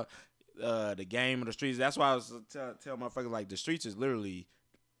care about the game or the streets. That's why I was tell motherfuckers, like, the streets is literally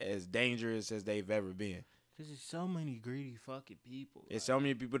as dangerous as they've ever been. Cause there's so many greedy fucking people. There's so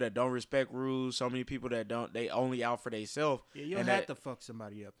many people that don't respect rules. So many people that they only out for themselves. Yeah, you'll have to fuck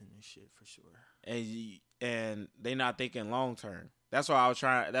somebody up in this shit for sure. And they not thinking long term. That's why I was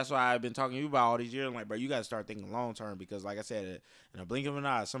trying. That's why I've been talking to you about all these years. I'm like, bro, you gotta start thinking long term, because, like I said, in a blink of an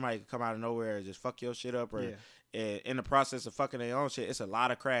eye, somebody could come out of nowhere and just fuck your shit up, or in the process of fucking their own shit. It's a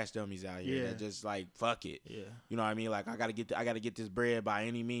lot of crash dummies out here that just like fuck it. Yeah, you know what I mean? Like, I gotta get this bread by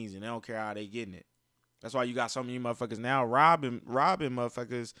any means, and they don't care how they getting it. That's why you got so many motherfuckers now robbing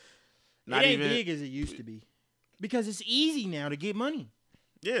motherfuckers. It ain't big as it used to be, because it's easy now to get money.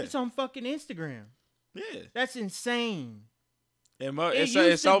 Yeah, it's on fucking Instagram. Yeah, that's insane. And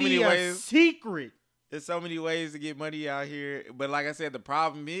it's so many ways. Secret. There's so many ways to get money out here, but like I said, the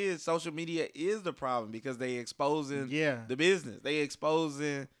problem is social media is the problem, because they exposing the business. They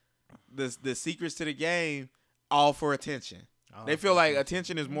exposing the secrets to the game, all for attention. They feel like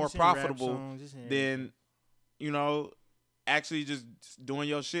attention is more profitable than, actually just doing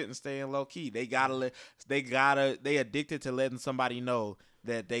your shit and staying low key. They addicted to letting somebody know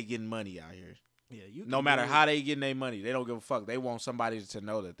that they getting money out here. Yeah, no matter how they getting their money, they don't give a fuck. They want somebody to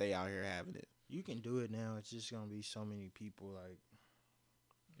know that they out here having it. You can do it now. It's just gonna be so many people. Like,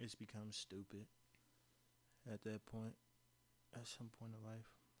 it's become stupid at that point. At some point in life,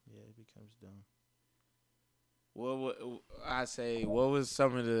 it becomes dumb. What was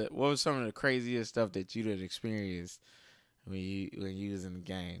some of the craziest stuff that you did experience when you was in the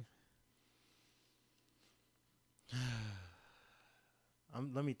game?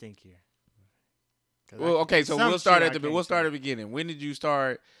 Let me think here. Well, okay, so we'll start at the beginning. When did you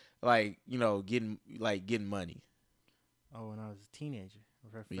start, getting money? Oh, when I was a teenager,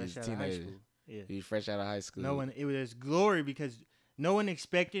 fresh out of high school. Yeah, you fresh out of high school. No one. It was glory because no one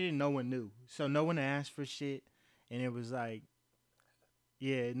expected it. No one knew. So no one asked for shit, and it was like,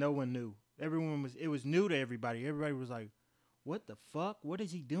 no one knew. It was new to everybody. Everybody was like, "What the fuck? What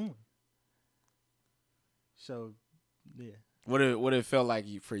is he doing?" So, yeah. What it felt like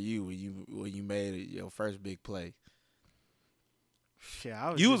for you when you made your first big play? Shit,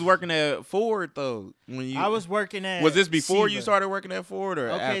 was working at Ford though. I was working at. Was this before you started working at Ford or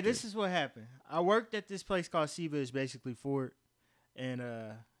after? Okay, this is what happened. I worked at this place called Siva. It's basically Ford, and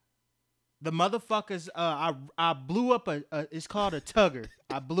the motherfuckers. I blew up it's called a tugger.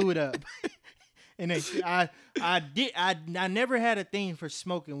 I blew it up. And I never had a thing for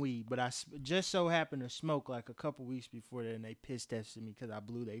smoking weed, but I just so happened to smoke like a couple weeks before that, and they piss tested me because I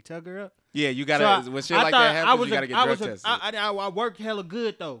blew their tugger up. Yeah, you gotta when shit like that happens, you gotta get drug tested. I worked hella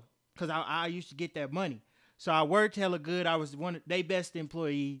good though, because I used to get that money, so I worked hella good. I was they best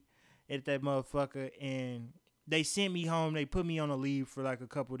employee at that motherfucker, and they sent me home. They put me on a leave for like a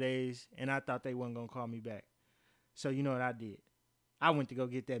couple days, and I thought they wasn't gonna call me back. So you know what I did? I went to go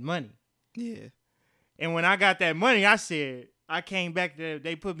get that money. Yeah. And when I got that money, I came back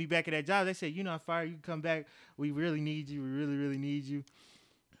they put me back at that job. They said, "You're not fired. You can come back. We really need you. We really, really need you."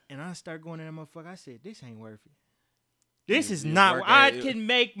 And I started going to that motherfucker. I said, "This ain't worth it. This is not. I can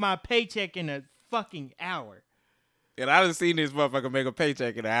make my paycheck in a fucking hour." And I done seen this motherfucker make a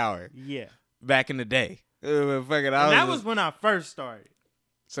paycheck in an hour. Yeah. Back in the day. That was when I first started.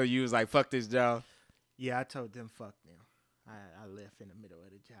 So you was like, "Fuck this job." Yeah, I told them, "Fuck them." I left in the middle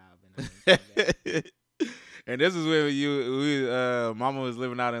of the job, and I didn't come back. And this is when Mama was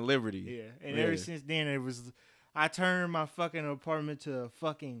living out in Liberty. Yeah, and ever since then, I turned my fucking apartment to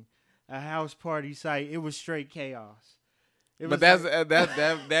a house party site. It was straight chaos. But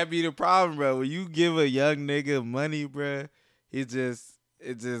that be the problem, bro. When you give a young nigga money, bro, it just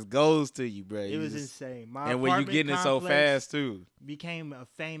goes to you, bro. It was insane. And when you getting it so fast too, became a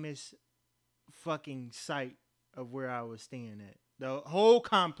famous fucking site of where I was staying at. The whole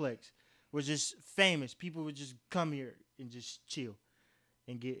complex was just famous. People would just come here and just chill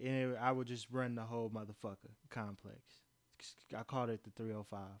and I would just run the whole motherfucker complex. I called it the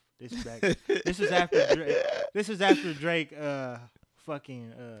 305. This was after Drake. This was after Drake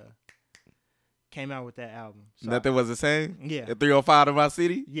came out with that album. So Nothing was the same? Yeah. The 305 in my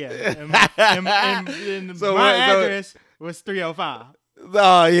city? Yeah. And my address was 305.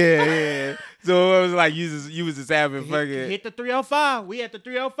 Oh, yeah. So it was like you was just having fucking. Hit the 305. We at the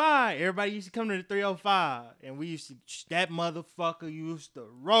 305. Everybody used to come to the 305, and we used to. That motherfucker used to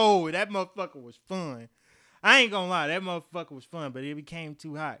roll. That motherfucker was fun. I ain't gonna lie, that motherfucker was fun, but it became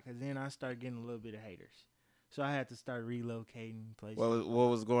too hot because then I started getting a little bit of haters. So I had to start relocating places. What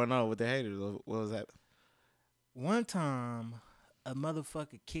was going on with the haters? What was that? One time, a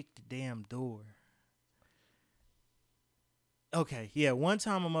motherfucker kicked the damn door. Okay, yeah, one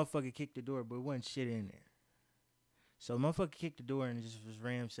time a motherfucker kicked the door, but it wasn't shit in there. So motherfucker kicked the door and it just was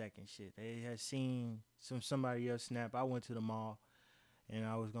ransacking shit. They had seen somebody else snap. I went to the mall and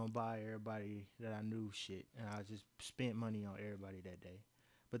I was gonna buy everybody that I knew shit, and I just spent money on everybody that day.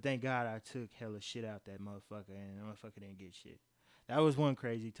 But thank God I took hella shit out that motherfucker, and the motherfucker didn't get shit. That was one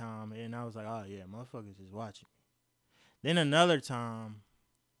crazy time, and I was like, oh yeah, motherfuckers is watching me. Then another time,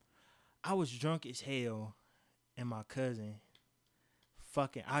 I was drunk as hell, and my cousin,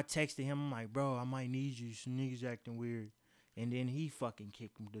 I texted him, I'm like, bro, I might need you, some niggas acting weird. And then he fucking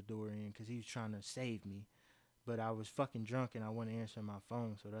kicked the door in because he was trying to save me. But I was fucking drunk and I wasn't answering my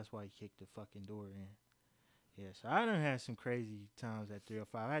phone, so that's why he kicked the fucking door in. Yeah, so I done had some crazy times at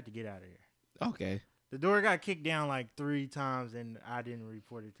 305. I had to get out of there. Okay. The door got kicked down like 3 times and I didn't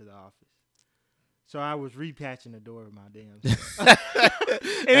report it to the office. So I was repatching the door with my damn self.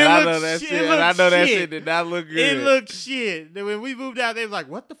 and I know that shit. And I know that shit did not look good. It looked shit. When we moved out, they was like,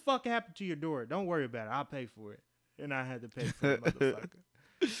 what the fuck happened to your door? Don't worry about it. I'll pay for it. And I had to pay for it, motherfucker.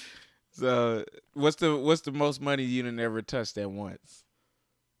 So what's the most money you done ever touched at once?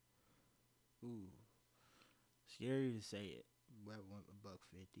 Ooh. Scary to say it. But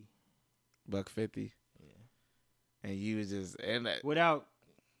 $1.50. $1.50? Yeah. And you was just without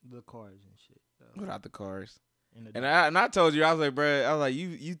the cars and shit. Though. Without the cars. And I told you, I was like,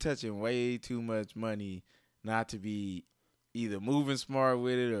 you touching way too much money not to be either moving smart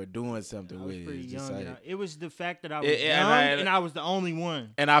with it or doing something with it. Pretty it's young. like, It was the fact that I was young and I was the only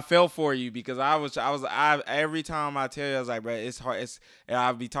one. And I felt for you because I every time I tell you, I was like, bro, it's hard. And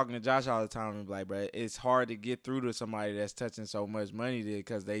I'll be talking to Josh all the time and be like, bro, it's hard to get through to somebody that's touching so much money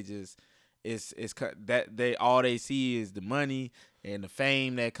because they just all they see is the money and the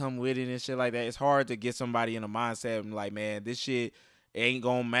fame that come with it and shit like that. It's hard to get somebody in a mindset and like, man, this shit ain't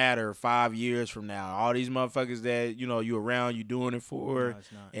gonna matter 5 years from now. All these motherfuckers that, you around, you doing it for,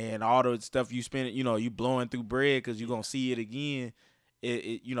 and all the stuff you spend, you blowing through bread because you gonna see it again.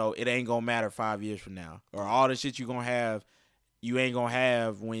 It ain't gonna matter 5 years from now. Or all the shit you gonna have, you ain't gonna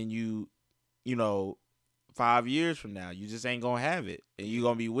have when you 5 years from now. You just ain't gonna have it. And you're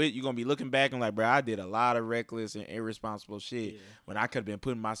gonna be looking back and like, bro, I did a lot of reckless and irresponsible shit when I could have been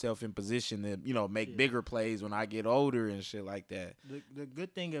putting myself in position to, make bigger plays when I get older and shit like that. The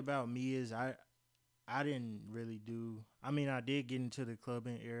good thing about me is I didn't really I did get into the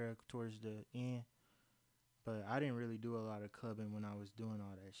clubbing era towards the end, but I didn't really do a lot of clubbing when I was doing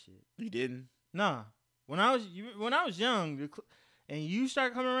all that shit. You didn't? Nah. When I was young, and you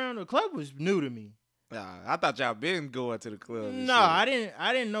start coming around, the club was new to me. I thought y'all been going to the club. No, I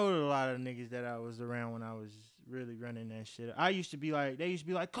didn't know a lot of niggas that I was around when I was really running that shit. They used to be like,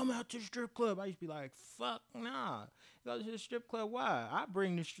 come out to the strip club. I used to be like, fuck nah. Go to the strip club. Why? I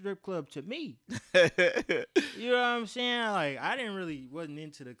bring the strip club to me. You know what I'm saying? Like, wasn't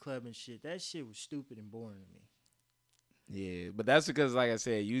into the club and shit. That shit was stupid and boring to me. Yeah, but that's because, like I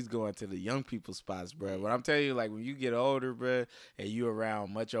said, you was going to the young people spots, bro. But I'm telling you, like, when you get older, bro, and you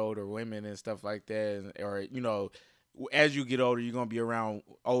around much older women and stuff like that, or, as you get older, you're going to be around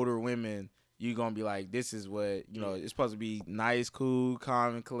older women, you're going to be like, this is what, it's supposed to be nice, cool,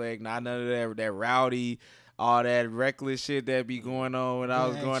 calm, and collect, not none of that rowdy, all that reckless shit that be going on when I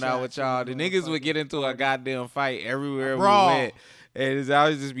was going out with y'all. The niggas would get into a goddamn fight everywhere we went. And I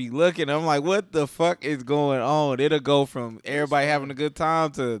would just be looking. I'm like, what the fuck is going on? It'll go from everybody having a good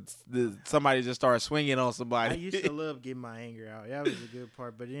time to somebody just start swinging on somebody. I used to love getting my anger out. That was a good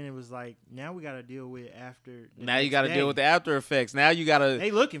part. But then it was like, now we got to deal with after. Now you got to deal with the after effects. Now you got to.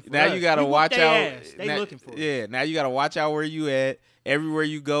 They looking for us. Now you got to watch out. They looking for us. Yeah, now you got to watch out where you at. Everywhere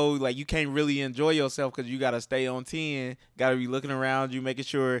you go, like, you can't really enjoy yourself because you got to stay on 10. Got to be looking around you, making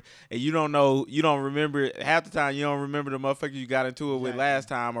sure. And you don't remember. Half the time, you don't remember the motherfuckers you got into it with last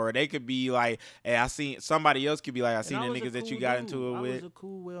time. Or they could be like, hey, somebody else could be like, I seen the niggas that you got into it with. I was a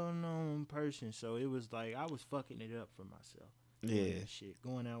cool, well-known person. So it was like, I was fucking it up for myself. Yeah. Shit.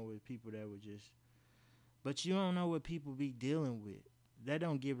 Going out with people that were just. But you don't know what people be dealing with. That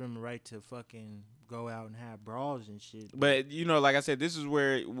don't give them the right to fucking go out and have brawls and shit. But, like I said, this is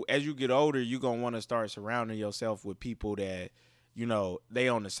where, as you get older, you're going to want to start surrounding yourself with people that, they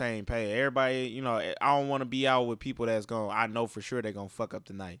on the same page. Everybody, I don't want to be out with people I know for sure they're going to fuck up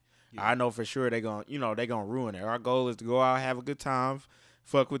the night. Yeah. I know for sure they gonna ruin it. Our goal is to go out, have a good time,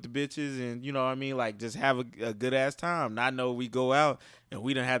 fuck with the bitches, and you know what I mean, like just have a good ass time. Not know we go out and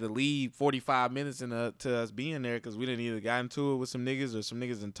we done had to leave 45 minutes to us being there because we didn't either got into it with some niggas or some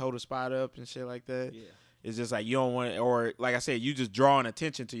niggas and towed the spot up and shit like that. Yeah. It's just like you don't want, or like I said, you just drawing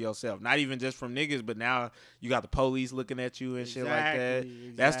attention to yourself. Not even just from niggas, but now you got the police looking at you and shit like that.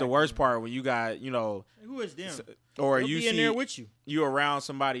 That's the worst part when you got, who is them? or They'll you be see in there with you. around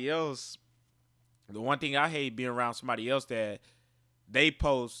somebody else. The one thing I hate being around somebody else that they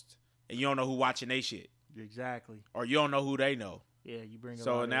post and you don't know who watching they shit, Exactly. or you don't know who they know. Yeah, you bring.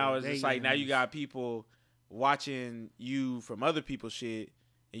 So now it's just like now you got people watching you from other people's shit.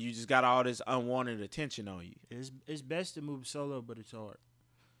 And you just got all this unwanted attention on you. It's best to move solo, but it's hard.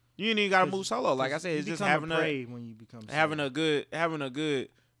 You ain't even gotta move solo. Like I said, it's just having when you become a good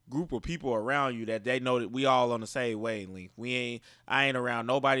group of people around you that they know that we all on the same wavelength. I ain't around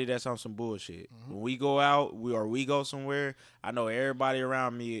nobody that's on some bullshit. Mm-hmm. When we go out, we go somewhere, I know everybody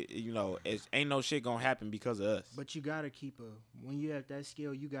around me. Ain't no shit gonna happen because of us. But you gotta when you have that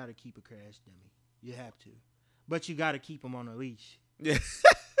skill, you gotta keep a crash dummy. You have to, but you gotta keep them on a leash. Yeah.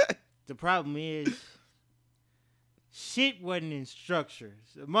 The problem is, shit wasn't in structure.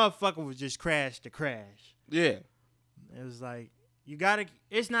 The motherfucker was just crash to crash. Yeah. It was like,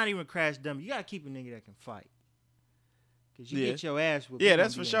 it's not even crash dummy. You gotta keep a nigga that can fight. Cause you get your ass whooped. Yeah,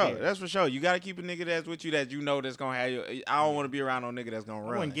 that's for sure. That's for sure. You gotta keep a nigga that's with you that you know that's gonna have you. I don't want to be around no nigga that's gonna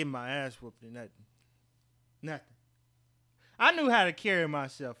run. I wouldn't get my ass whooped or nothing. I knew how to carry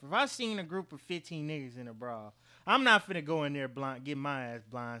myself. If I seen a group of 15 niggas in a brawl, I'm not finna go in there get my ass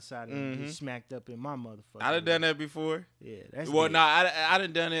blindsided and get smacked up in my motherfucker. I done that before. Yeah, that's I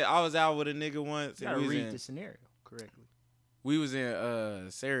done it. I was out with a nigga once. You gotta read the scenario correctly. We was in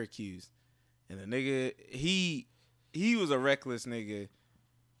Syracuse, and the nigga he was a reckless nigga,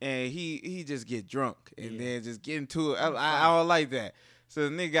 and he just get drunk and then just get into it. I don't like that. So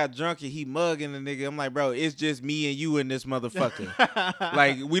the nigga got drunk and he mugging the nigga. I'm like, bro, it's just me and you and this motherfucker.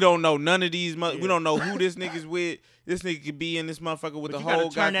 Like, we don't know none of these. We don't know who this nigga's with. This nigga could be in this motherfucker with the whole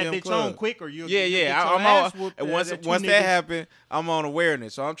goddamn turn that bitch club. on quick, or you'll I'm on. Once that happen, I'm on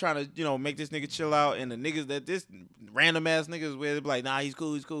awareness. So I'm trying to make this nigga chill out. And the niggas that this random ass niggas with, be like, nah, he's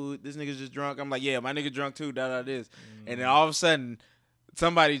cool. This nigga's just drunk. I'm like, yeah, my nigga drunk too. This. And then all of a sudden,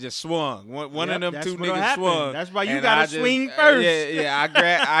 somebody just swung. One of them two niggas swung. That's why you gotta swing first.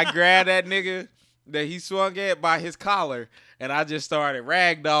 I grabbed that nigga that he swung at by his collar, and I just started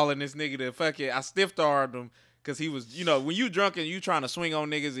ragdolling this nigga to fucking. I stiff armed him because he was, when you drunk and you trying to swing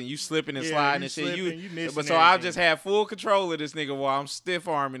on niggas and you slipping and sliding and shit. But so I just had full control of this nigga while I'm stiff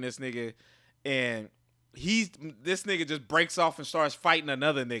arming this nigga, and this nigga just breaks off and starts fighting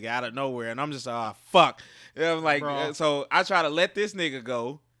another nigga out of nowhere, and I'm just fuck. And I'm like, so I try to let this nigga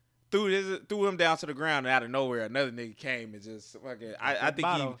go, threw him down to the ground, and out of nowhere another nigga came and just fucking. I think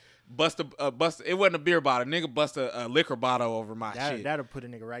he bust. It wasn't a beer bottle. Nigga bust a liquor bottle over my shit. That'll put a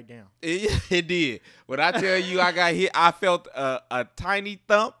nigga right down. It did. When I tell you I got hit, I felt a tiny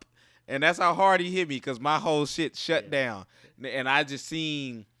thump, and that's how hard he hit me because my whole shit shut down, and I just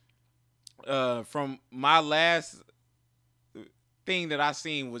seen. From my last thing that I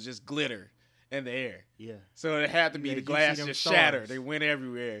seen was just glitter in the air. Yeah. So it had to be the glass just shattered. They went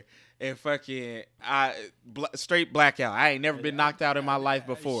everywhere. And fucking, straight blackout. I ain't never been knocked out in my life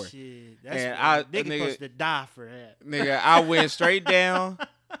before. Shit. And nigga supposed to die for that. Nigga, I went straight down.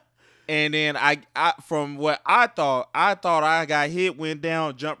 And then I from what I thought I got hit, went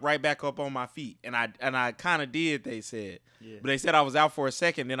down, jumped right back up on my feet. And I kind of did, they said. Yeah. But they said I was out for a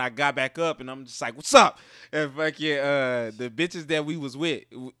second. Then I got back up, and I'm just like, what's up? And fucking the bitches that we was with,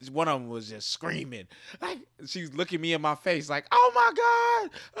 one of them was just screaming. Like, she's looking me in my face like, oh, my God.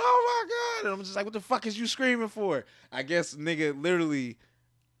 And I'm just like, what the fuck is you screaming for? I guess, nigga, literally,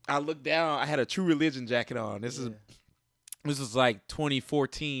 I looked down. I had a True Religion jacket on. This was like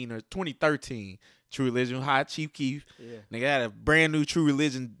 2014 or 2013. True Religion, hot, Chief Keef. Yeah. Nigga, I had a brand new True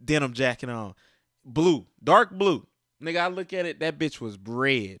Religion denim jacket on. Blue, dark blue. Nigga, I look at it, that bitch was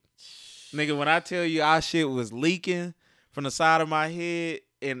red. Nigga, when I tell you our shit was leaking from the side of my head,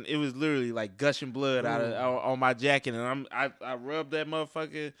 and it was literally like gushing blood on my jacket, and I rubbed that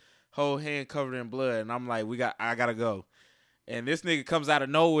motherfucker whole hand covered in blood, and I'm like, I gotta go. And this nigga comes out of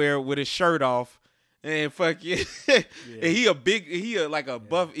nowhere with his shirt off, and fuck yeah. And he a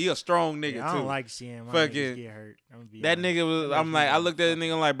strong nigga too. I don't like seeing my niggas get hurt. That nigga was. I'm like, I looked at the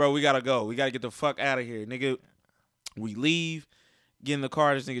nigga, I'm like, bro, we gotta go. We gotta get the fuck out of here, nigga. We leave, get in the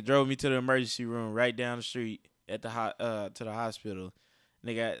car. This nigga drove me to the emergency room right down the street at the to the hospital,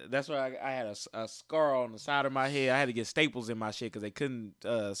 Nigga, that's why I had a scar on the side of my head. I had to get staples in my shit because they couldn't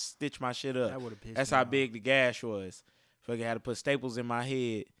stitch my shit up. That would have pissed That's me how off. big the gash was. Fucking had to put staples in my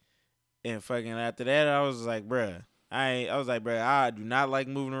head. And fucking after that, I was like, bruh. I do not like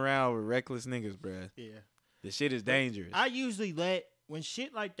moving around with reckless niggas, bruh. Yeah. The shit is dangerous. I usually when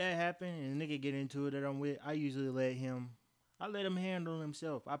shit like that happen and a nigga get into it that I'm with, I usually let him handle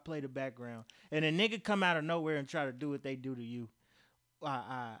himself. I play the background. And a nigga come out of nowhere and try to do what they do to you.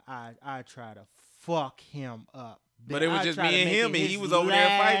 I try to fuck him up. But it was I just try to me and make him, it and he his was over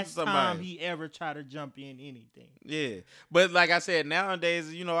there fighting last somebody. time he ever tried to jump in anything. Yeah, but like I said,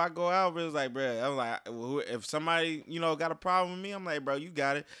 nowadays, you know, I go out, but it's like, bro, I'm like, if somebody, you know, got a problem with me, I'm like, bro, you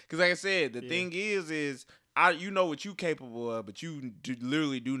got it. Because like I said, the thing is, you know what you capable of, but you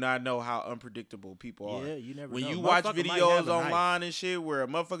literally do not know how unpredictable people are. Yeah, you never when know. you watch Motherfucker might videos have a knife. online and shit where a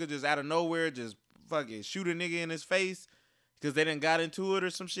motherfucker just out of nowhere just fucking shoot a nigga in his face because they done got into it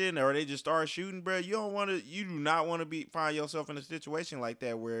or some shit, or they just start shooting, bro. You do not want to find yourself in a situation like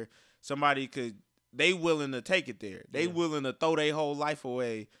that where somebody they willing to take it there. They willing to throw their whole life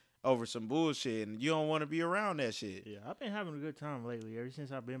away over some bullshit, and you don't want to be around that shit. Yeah, I've been having a good time lately. Ever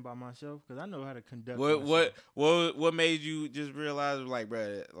since I've been by myself, because I know how to conduct myself. What made you just realize, like,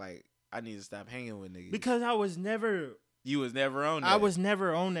 bro, like I need to stop hanging with niggas? Because I was never. You was never on that. I was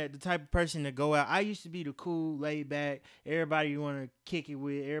never on that. The type of person to go out. I used to be the cool, laid back. Everybody you want to kick it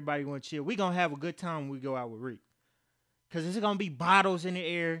with. Everybody want to chill. We gonna have a good time when we go out with Rick. Cause it's gonna be bottles in the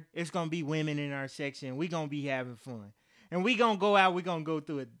air. It's gonna be women in our section. We gonna be having fun. And we gonna go out. We gonna go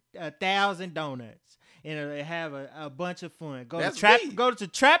through 1,000 donuts and have a bunch of fun. Go to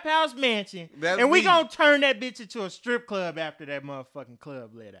Trap House Mansion, and we gonna turn that bitch into a strip club after that motherfucking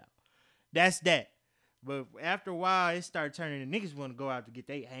club let out. That's that. But after a while, it started turning. And niggas want to go out to get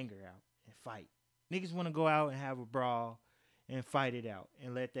their anger out and fight. Niggas want to go out and have a brawl and fight it out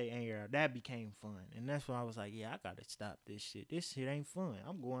and let their anger out. That became fun. And that's when I was like, yeah, I got to stop this shit. This shit ain't fun.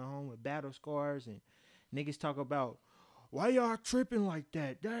 I'm going home with battle scars and niggas talk about, why y'all tripping like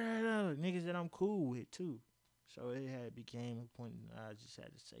that? Niggas that I'm cool with, too. So it became a point I just had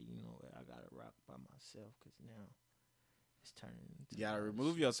to say, you know what, I got to rock by myself because now it's turning into you gotta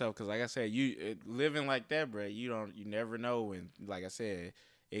remove yourself because, like I said, living like that, bro. You never know when, like I said,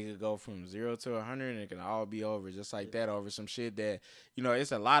 it could go from 0 to 100 and it can all be over just like that over some shit that, you know,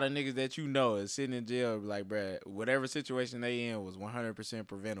 it's a lot of niggas that you know is sitting in jail like, bro, whatever situation they in was 100%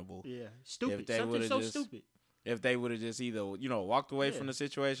 preventable. Yeah, stupid. Something so stupid. If they would have just either, you know, walked away from the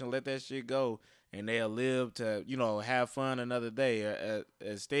situation, let that shit go, and they'll live to, you know, have fun another day.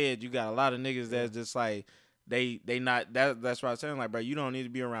 Instead, you got a lot of niggas that's just like, They not that's what I'm saying. Like, bro, you don't need to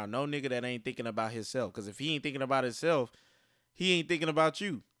be around no nigga that ain't thinking about himself. Because if he ain't thinking about himself, he ain't thinking about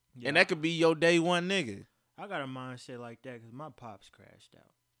you. Yeah. And that could be your day one nigga. I got a mindset like that because my pops crashed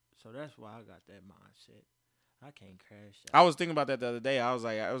out. So that's why I got that mindset. I can't crash out. I was thinking about that the other day. I was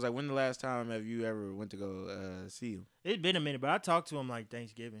like, when the last time have you ever went to go see him? It's been a minute, but I talked to him like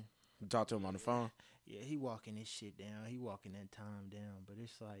Thanksgiving. You talked to him on the phone? Yeah, he walking this shit down. He walking that time down. But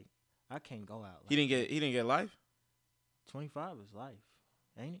it's like, I can't go out. Like he didn't get life? 25 is life,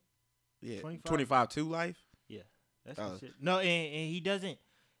 ain't it? Yeah. 25 to life? Yeah. That's the shit. No, and he doesn't.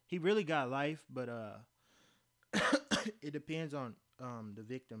 He really got life, but it depends on the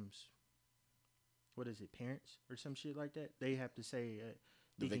victim's, what is it, parents or some shit like that. They have to say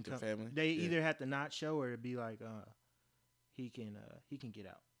the victim family. They either have to not show or it'd be like he can get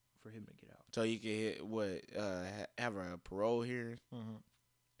out, for him to get out. So you can have a parole hearing. Mm-hmm.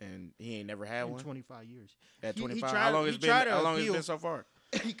 And he ain't never had one? 25 years. At 25? How long has it been so far?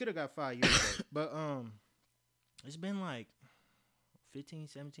 He could have got 5 years ago. But it's been like 15,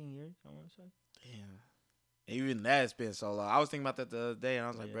 17 years, I want to say. Damn. Even that's been so long. I was thinking about that the other day, and I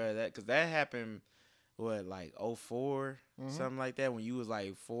was like, bro, because that happened, like 04, something like that, when you was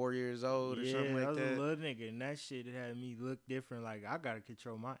like 4 years old or something like that. Yeah, I was a little nigga, and that shit had me look different. Like, I got to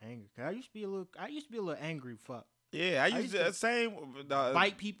control my anger. Cause I used to be a little angry fuck. Yeah, I used to same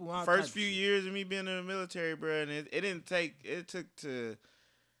bite people out. First few years of me being in the military, bro, and it took to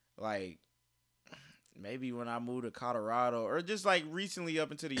like maybe when I moved to Colorado or just like recently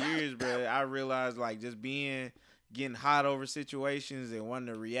up into the years, bro, I realized like just getting hot over situations and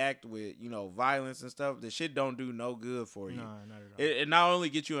wanting to react with, you know, violence and stuff. The shit don't do no good for you. No, not at all. It not only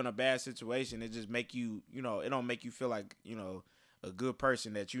get you in a bad situation, it just make you, you know, it don't make you feel like, you know, a good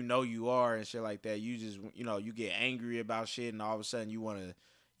person that you know you are and shit like that. You just, you know, you get angry about shit and all of a sudden you want to,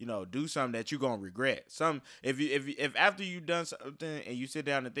 you know, do something that you're going to regret. If after you done something and you sit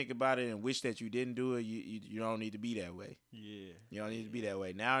down and think about it and wish that you didn't do it, you don't need to be that way. Yeah. You don't need to be that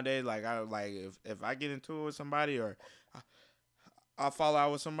way. Nowadays, like if I get into it with somebody or I fall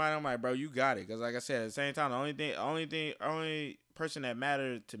out with somebody, I'm like, bro, you got it. Because like I said, at the same time, the only person that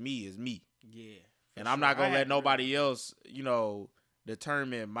mattered to me is me. Yeah. And I'm not gonna let nobody else,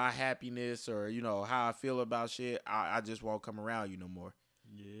 determine my happiness or how I feel about shit. I just won't come around you no more.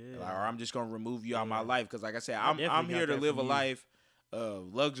 Yeah. Or I'm just gonna remove you out of my life. Because like I said, I'm here to got that live a from you. life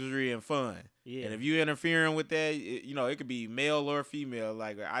of luxury and fun. Yeah. And if you interfering with that, it could be male or female.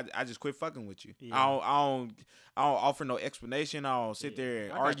 Like I just quit fucking with you. Yeah. I don't offer no explanation. I don't sit there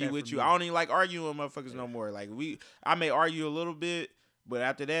and argue with you. I don't even like arguing with motherfuckers no more. Like I may argue a little bit, but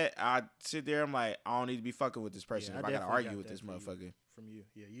after that, I sit there. I'm like, I don't need to be fucking with this person if I gotta argue with this motherfucker. From you,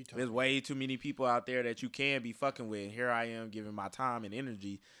 yeah, you. There's way too many people out there that you can be fucking with, and here I am giving my time and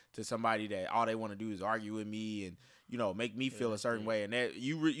energy to somebody that all they want to do is argue with me and make me feel a certain way. And that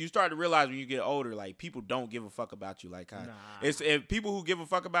you start to realize when you get older, like people don't give a fuck about you. Like it's if people who give a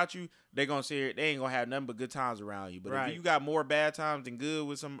fuck about you, they gonna say it, they ain't gonna have nothing but good times around you. But if you got more bad times than good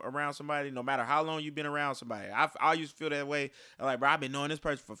with around somebody, no matter how long you've been around somebody, I used to feel that way. I'm like, bro, I've been knowing this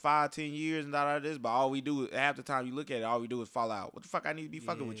person for 5-10 years and all this, but all we do half the time you look at it, all we do is fall out. What the fuck I need to be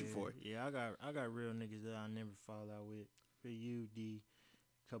fucking with you for? Yeah, I got real niggas that I never fall out with. For you, D.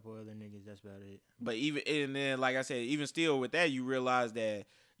 Couple other niggas, that's about it. But then like I said, even still with that, you realize that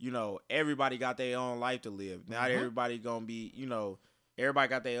everybody got their own life to live. Not everybody gonna be everybody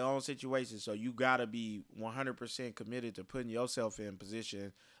got their own situation, so you gotta be 100% committed to putting yourself in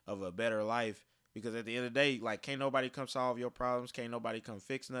position of a better life. Because at the end of the day, like, can't nobody come solve your problems. Can't nobody come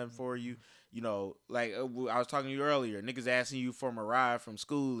fix nothing for you. Like I was talking to you earlier, niggas asking you for a ride from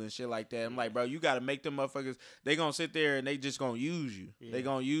school and shit like that. I'm like, bro, you got to make them motherfuckers, they going to sit there and they just going to use you. Yeah. They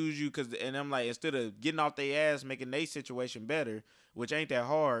going to use you and I'm like, instead of getting off their ass, making their situation better, which ain't that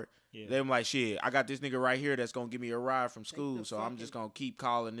hard, they're like, shit, I got this nigga right here that's going to give me a ride from school, so I'm just going to keep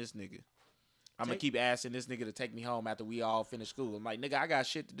calling this nigga. I'm going to keep asking this nigga to take me home after we all finish school. I'm like, nigga, I got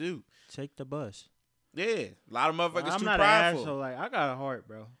shit to do. Take the bus. Yeah, a lot of motherfuckers too prideful. I'm not an asshole. Like, I got a heart,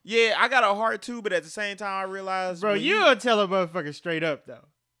 bro. Yeah, I got a heart too, but at the same time, I realize, bro, you'll tell a motherfucker straight up though.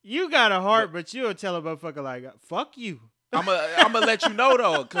 You got a heart, but you'll tell a motherfucker like, fuck you. I'm gonna let you know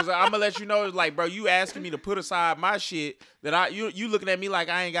though, cause I'm gonna let you know, like, bro, you asking me to put aside my shit that you looking at me like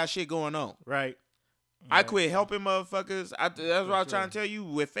I ain't got shit going on. Right. I quit helping motherfuckers. That's what I'm trying to tell you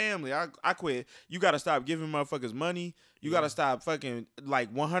with family. I quit. You got to stop giving motherfuckers money. You got to stop fucking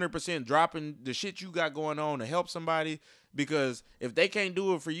like 100% dropping the shit you got going on to help somebody. Because if they can't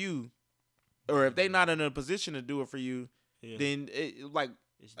do it for you, or if they not in a position to do it for you, then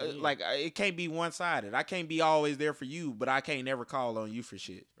it can't be one-sided. I can't be always there for you, but I can't never call on you for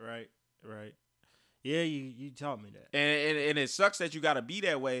shit. Right. Yeah, you taught me that. And it sucks that you got to be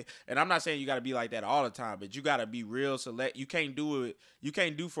that way. And I'm not saying you got to be like that all the time, but you got to be real select. You can't do it. You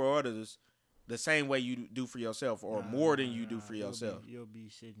can't do for others the same way you do for yourself or more than you do for yourself. You'll be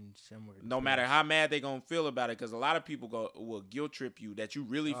sitting somewhere. No matter how mad they going to feel about it, because a lot of people will guilt trip you that you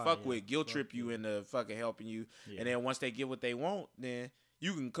really fuck with, guilt trip you into fucking helping you. Yeah. And then once they get what they want, then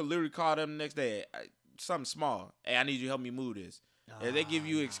you can literally call them the next day. Something small. Hey, I need you to help me move this. If they give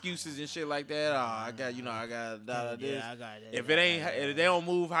you excuses and shit like that, I got this. I got that. If they don't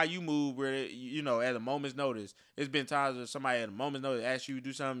move how you move, where at a moment's notice, it's been times where somebody at a moment's notice asks you to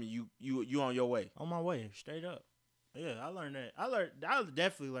do something, you on your way. On my way, straight up. Yeah, I learned that. I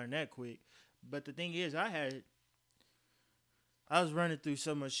definitely learned that quick. But the thing is, I was running through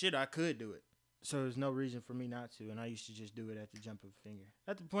so much shit, I could do it. So there's no reason for me not to, and I used to just do it at the jump of a finger.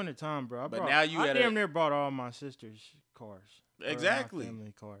 At the point in time, bro, I damn near bought all my sister's cars. Exactly. My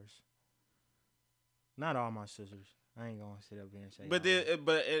family cars. Not all my sisters. I ain't gonna sit up here and say.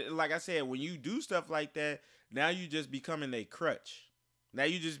 But like I said, when you do stuff like that, now you just becoming a crutch. Now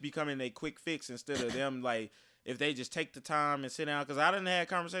you just becoming a quick fix instead of them like if they just take the time and sit down. Because I done had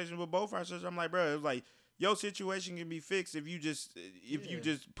conversations with both our sisters. I'm like, bro, it was like your situation can be fixed if you just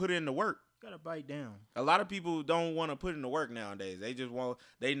put in the work. Gotta bite down. A lot of people don't want to put in the work nowadays.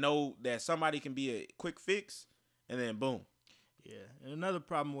 They know that somebody can be a quick fix, and then boom. Yeah, and another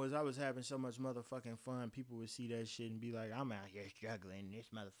problem was I was having so much motherfucking fun. People would see that shit and be like, "I'm out here struggling. This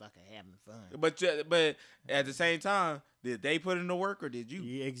motherfucker having fun." But at the same time, did they put in the work or did you?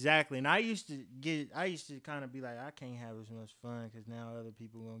 Yeah, exactly. And I used to kind of be like, I can't have as much fun because now other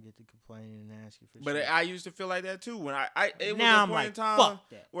people gonna get to complaining and asking for. But shit. I used to feel like that too when it now was a point in time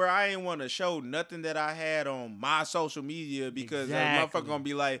where I didn't want to show nothing that I had on my social media because that motherfucker gonna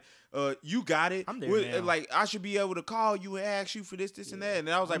be like. You got it. I'm there now. Like, I should be able to call you and ask you for this, and that. And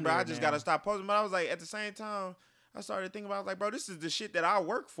I was like, bro, I just got to stop posting. But I was like, at the same time, I started thinking about, I was like, bro, this is the shit that I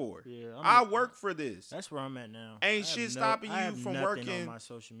work for. Yeah, I work for this. That's where I'm at now. Ain't shit stopping you from working on my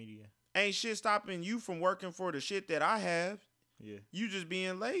social media. Ain't shit stopping you from working for the shit that I have. Yeah. You just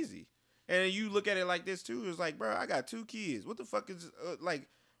being lazy. And you look at it like this too. It's like, bro, I got 2 kids. What the fuck is like?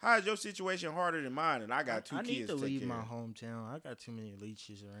 How is your situation harder than mine? And I got 2 I kids. need to take leave care my of. hometown. I got too many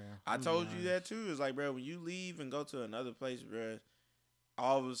leeches around. I I'm told be you that honest. too. It's like, bro, when you leave and go to another place, bro,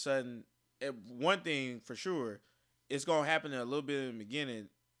 all of a sudden, one thing for sure, it's gonna happen a little bit in the beginning.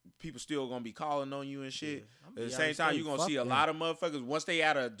 People still gonna be calling on you and shit. Yeah. At the same time, you're gonna see a lot of motherfuckers once they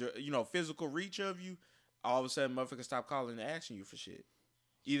out of physical reach of you. All of a sudden, motherfuckers stop calling and asking you for shit.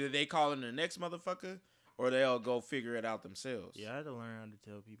 Either they calling the next motherfucker, or they'll go figure it out themselves. Yeah, I had to learn how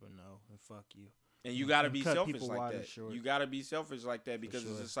to tell people no and fuck you. And you gotta be cut selfish people like water that. short. You gotta be selfish like that because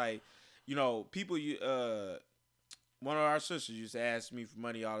sure. it's just like, people. One of our sisters used to ask me for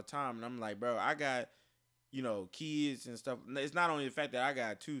money all the time, and I'm like, bro, I got, kids and stuff. It's not only the fact that I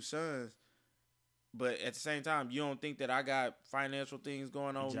got 2 sons, but at the same time, you don't think that I got financial things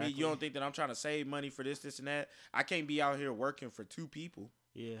going on with me. You don't think that I'm trying to save money for this, and that. I can't be out here working for 2 people.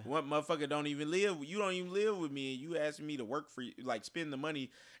 Yeah. One motherfucker don't even live. You don't even live with me, and you asking me to work for you, like spend the money.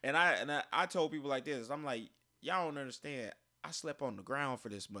 And I told people like this. I'm like, y'all don't understand. I slept on the ground for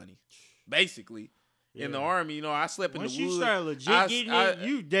this money, basically. Yeah. In the army, I slept Once in the wood. Once you start legit getting it,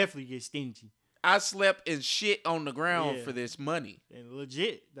 you definitely get stingy. I slept in shit on the ground for this money. And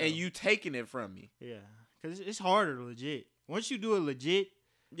legit. Though. And you taking it from me. Yeah. Because it's harder to legit. Once you do it legit,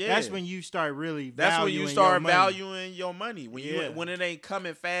 yeah, that's when you start really valuing That's when you start your valuing your money. When it ain't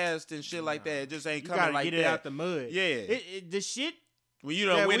coming fast and shit like that. It just ain't coming like that. You gotta get it out the mud. Yeah. The shit when you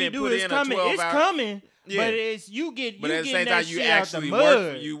don't win and put in coming. a 12 It's hour. coming. Yeah. But it's you get. But you at the getting same that time, shit out the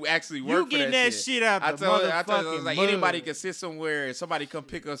mud. You actually work you for getting that shit out the I told you, I motherfucking was like, mud. anybody can sit somewhere and somebody come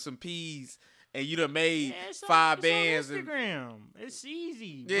pick up some peas and you done made it's 5 bands. bands. On Instagram. It's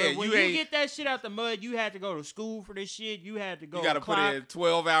easy. Yeah, but when you get that shit out the mud, you had to go to school for this shit. You had to go. You got to put in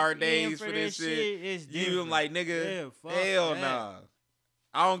 12-hour days for this shit. It's you like, nigga, hell nah.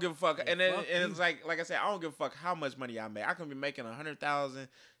 I don't give a fuck. Yeah, and it's like I said, I don't give a fuck how much money I make. I can be making $100,000,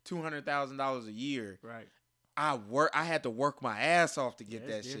 $200,000 a year. Right. I had to work my ass off to get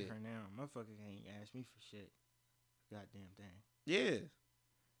that shit. It's different now. Motherfucker can't ask me for shit. Goddamn thing. Yeah.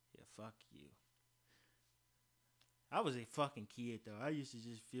 Yeah, fuck you. I was a fucking kid though. I used to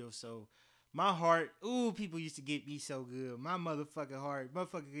just feel so. My heart, people used to get me so good. My motherfucking heart,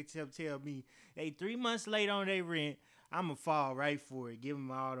 motherfucker could tell me, hey, 3 months late on their rent, I'ma fall right for it. Give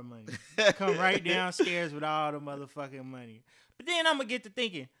them all the money. Come right downstairs with all the motherfucking money. But then I'ma get to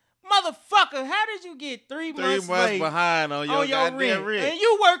thinking, motherfucker, how did you get 3 months late behind on your goddamn rent? And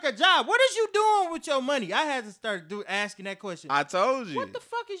you work a job. What is you doing with your money? I had to start asking that question. I told you. What the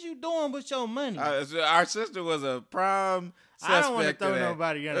fuck is you doing with your money? Our sister was a prime suspect. I don't want to throw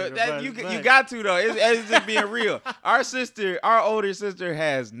nobody under the bus. You got to though. It's just being real. Our older sister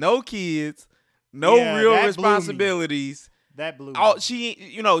has no kids, no real responsibilities. That blew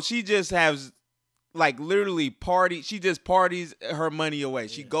me. She just has like literally party. She just parties her money away.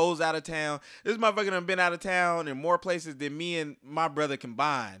 She goes out of town. This motherfucker done been out of town in more places than me and my brother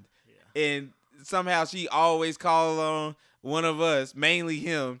combined. Yeah. And somehow she always call on one of us, mainly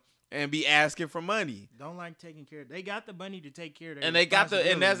him, and be asking for money. Don't like taking care of. They got the money to take care of their and they got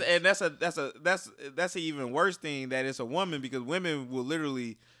that's an even worse thing that it's a woman, because women will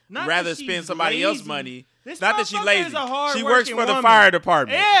literally rather spend somebody else's money. Not that she's lazy. She works for the fire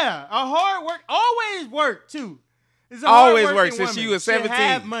department. Yeah, a hard work. Always work too. Always works since she was 17. Should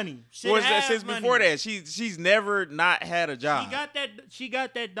have money. Since before that, she's never not had a job. She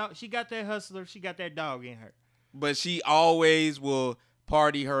got that dog. She got that hustler. She got that dog in her. But she always will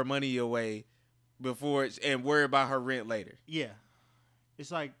party her money away before and worry about her rent later. Yeah,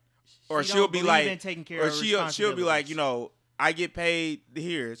 it's like, or she'll be like, taking care of she'll be like, I get paid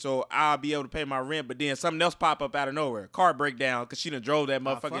here, so I'll be able to pay my rent. But then something else pop up out of nowhere, car breakdown, because she done drove that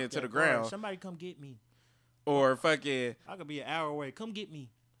motherfucker into the ground. Somebody come get me. Or fucking, I could be an hour away. Come get me.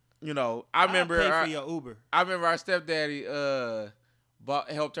 I remember I'll pay for your Uber. I remember our stepdaddy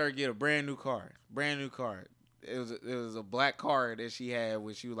helped her get a brand new car. It was a black car that she had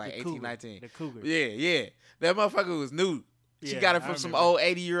when she was like 18, 19. The Cougar. Yeah. That motherfucker was new. She got it from some old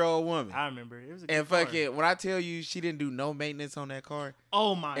 80-year-old woman. I remember. It was a good and fucking car. When I tell you she didn't do no maintenance on that car.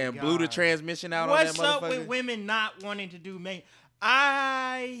 Oh my god. And blew the transmission out What's on that motherfucker. What's up with women not wanting to do maintenance?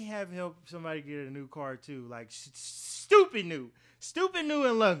 I have helped somebody get a new car too. Like stupid new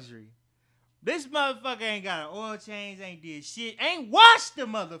and luxury. This motherfucker ain't got an oil change, ain't did shit, ain't washed the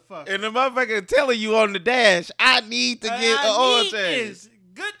motherfucker. And the motherfucker telling you on the dash, I need to get an oil change.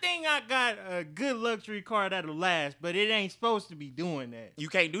 Good thing I got a good luxury car that'll last, but it ain't supposed to be doing that. You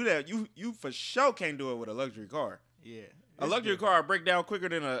can't do that. You for sure can't do it with a luxury car. Yeah. A luxury car will break down quicker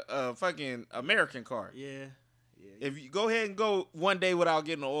than a fucking American car. Yeah. If you go ahead and go one day without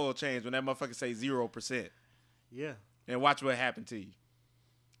getting an oil change when that motherfucker say 0%. Yeah. And watch what happened to you.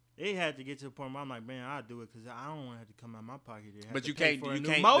 It had to get to the point where I'm like, man, I'll do it because I don't want to have to come out of my pocket. But you can't.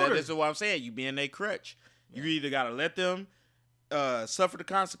 Motor. This is what I'm saying. You be in their crutch. Yeah. You either gotta let them suffer the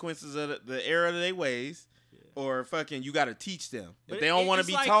consequences of the error of their ways, or fucking you gotta teach them. If they don't want to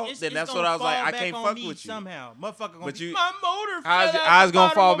be taught, then that's what I was like. I can't fuck with you somehow. Motherfucker gonna be my motor. I was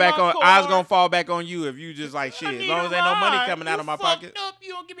gonna fall back on. I was gonna fall back on you if you just like shit. As long as ain't no money coming out of my pocket. Up, you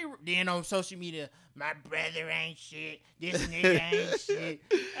don't give me. Then on social media, my brother ain't shit. This nigga ain't shit.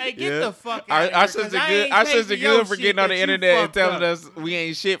 Hey, get the fuck out our of here. Our sister good for getting on the internet and telling us we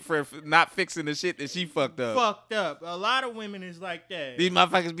ain't shit for not fixing the shit that she fucked up. Fucked up. A lot of women is like that. These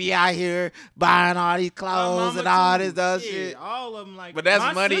motherfuckers be out here buying all these clothes and all this other shit. All of them like but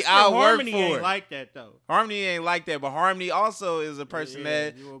that's money I work Harmony for. Ain't like that though. Harmony ain't like that, but Harmony also is a person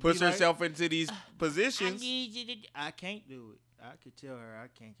that puts herself into these positions. I can't do it. I could tell her I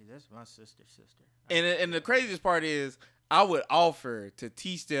can't because that's my sister. And the craziest part is I would offer to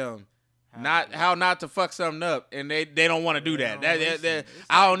teach them how not to fuck something up, and they don't want to do that.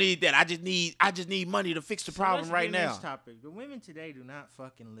 I don't need that. I just need money to fix the problem right now. This topic. The women today do not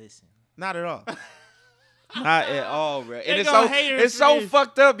fucking listen. Not at all. Not at all, bro. And it's so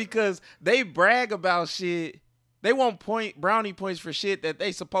fucked up because they brag about shit. They want brownie points for shit that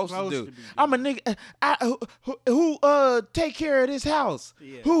they supposed to do. I'm a nigga. Who take care of this house?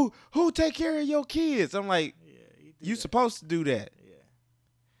 Yeah. Who take care of your kids? I'm like, you supposed to do that.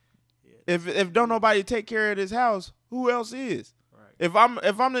 Yeah. If don't nobody take care of this house, who else is? Right. If I'm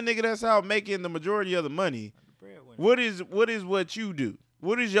the nigga that's out making the majority of the money, what is what you do?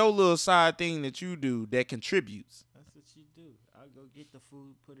 What is your little side thing that you do that contributes? That's what you do. I go get the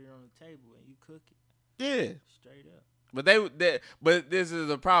food, put it on the table, and you cook it. Yeah. Straight up. But this is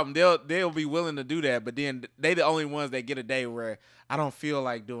a problem. They'll be willing to do that, but then they the only ones that get a day where I don't feel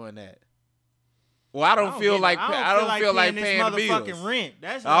like doing that. Well, I don't feel like paying the bills. Rent.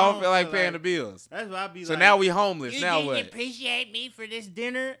 I don't feel like paying the bills. That's what I be like. So now we homeless. You now didn't what? Appreciate me for this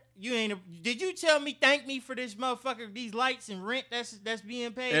dinner. Did you tell me thank me for this motherfucker? These lights and rent that's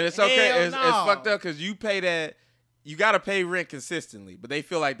being paid. And it's okay. It's fucked up because you pay that. You gotta pay rent consistently, but they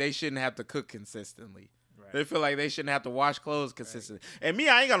feel like they shouldn't have to cook consistently. Right. They feel like they shouldn't have to wash clothes consistently. Right. And me,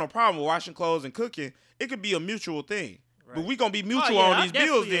 I ain't got no problem with washing clothes and cooking. It could be a mutual thing. Right. But we gonna be mutual on these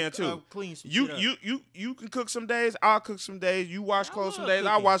bills then too. You can cook some days, I'll cook some days. You wash clothes some days,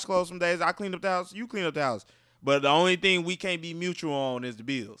 I'll wash clothes some days. I clean up the house, you clean up the house. But the only thing we can't be mutual on is the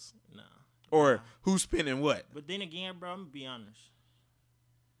bills. No. Or who's spending what. But then again, bro, I'm gonna be honest.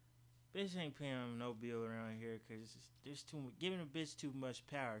 Bitch ain't paying no bill around here because there's giving a bitch too much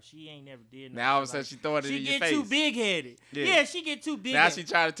power. She ain't never did. Now all of a sudden she throwing it in your face. She get too big headed. Yeah, she get too big. Now she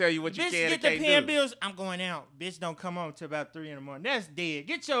trying to tell you what you can and can't do. Bitch get the paying bills. I'm going out. Bitch don't come home till about 3 a.m. That's dead.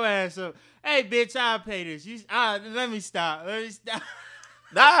 Get your ass up. Hey, bitch, I'll pay this. Let me stop.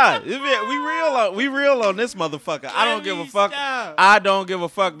 Nah, we real on this motherfucker. I don't give a fuck. I don't give a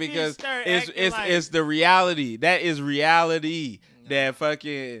fuck because it's the reality. That is reality. That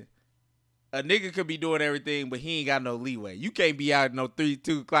fucking. A nigga could be doing everything, but he ain't got no leeway. You can't be out no 2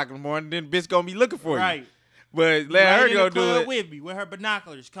 o'clock in the morning, then bitch gonna be looking for you. Right. But let her go do it. With me, with her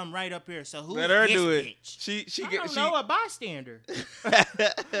binoculars, come right up here. So who let her this do it. Bitch? I don't know, a bystander.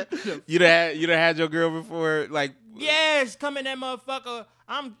 You done had your girl before, like. Yes, come in that motherfucker.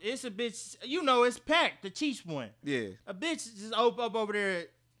 It's a bitch. You know, it's packed. The Chiefs one. Yeah. A bitch just up over there,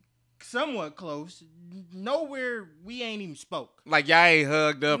 somewhat close. Nowhere we ain't even spoke. Like y'all ain't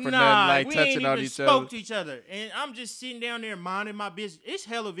hugged up or nothing, like touching on each other. Spoke to each other, and I'm just sitting down there minding my business. It's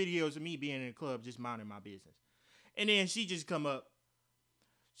hella videos of me being in the club just minding my business, and then she just come up.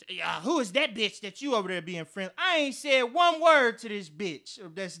 Who is that bitch that you over there being friendly? I ain't said one word to this bitch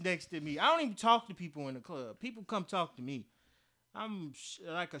that's next to me. I don't even talk to people in the club. People come talk to me. I'm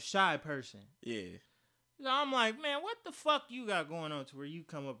like a shy person. Yeah. So I'm like, man, what the fuck you got going on to where you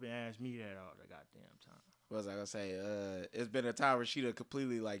come up and ask me that all the goddamn time? What was I gonna say? It's been a time where she done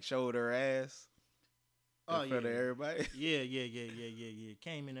completely like showed her ass in front of everybody. Yeah.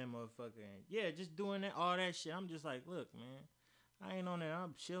 Came in that motherfucker and just doing that all that shit. I'm just like, look, man, I ain't on that.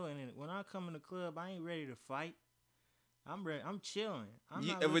 I'm chilling. And when I come in the club, I ain't ready to fight. I'm ready. I'm chilling.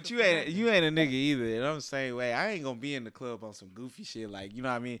 But you ain't a nigga either. And I'm the same way. I ain't gonna be in the club on some goofy shit. Like, you know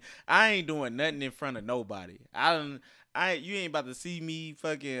what I mean? I ain't doing nothing in front of nobody. You ain't about to see me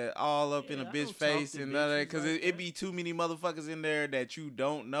fucking all up in a bitch face and none of that. Cause it be too many motherfuckers in there that you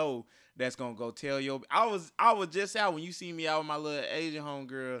don't know that's gonna go tell your. I was just out when you see me out with my little Asian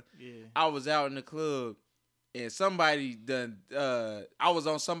homegirl. Yeah. I was out in the club and somebody done. I was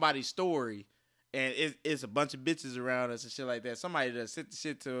on somebody's story. and it's a bunch of bitches around us and shit like that. Somebody that sent the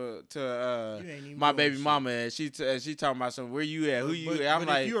shit to You ain't even my doing baby shit. mama, and she talking about something. Where you at? Who you at? I'm but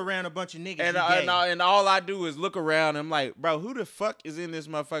like, if you around a bunch of niggas, and you gay. and all I do is look around. And I'm like, bro, who the fuck is in this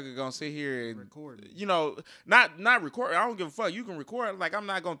motherfucker gonna sit here and Record me. you know, not record. I don't give a fuck. You can record. Like, I'm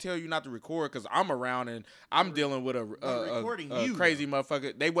not gonna tell you not to record because I'm around and I'm dealing with a crazy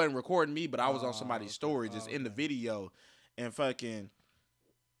motherfucker. They wasn't recording me, but I was on somebody's story just in the video, and fucking.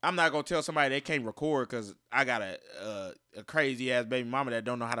 I'm not gonna tell somebody they can't record because I got a crazy ass baby mama that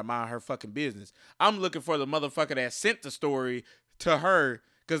don't know how to mind her fucking business. I'm looking for the motherfucker that sent the story to her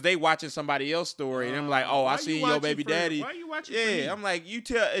because they watching somebody else's story, and I'm like, oh, I seen your baby daddy. Why you watching? Yeah, I'm like, you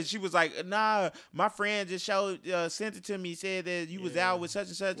tell. And she was like, nah, my friend just sent it to me, said that you was out with such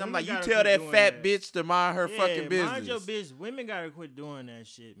and such. I'm like, you tell that fat bitch to mind her fucking business. Mind your business. Women gotta quit doing that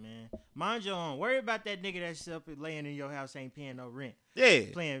shit, man. Mind your own. Worry about that nigga that's up laying in your house, ain't paying no rent. Yeah,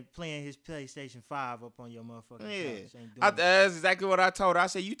 playing his PlayStation 5 up on your motherfucking couch. That's exactly what I told her. I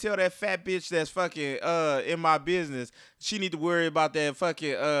said, you tell that fat bitch that's fucking in my business, she need to worry about that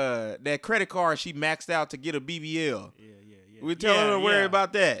fucking that credit card she maxed out to get a BBL. Yeah. We tell her to worry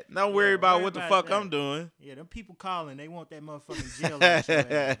about that. Don't worry about what the fuck I'm doing. Yeah, them people calling, they want that motherfucking jail out your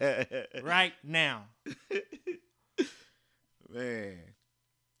ass. Right now. Man.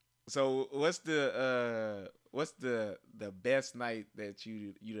 So what's the best night that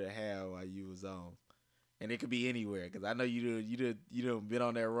you'd have had while you was on? And it could be anywhere, because I know you done been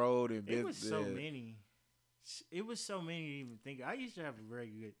on that road and been. It was so many. It was so many to even think. I used to have a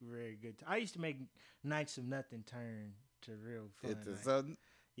very good time. I used to make nights of nothing turn to real fun.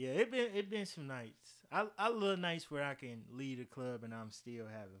 Yeah, it been some nights. I love nights where I can leave a club and I'm still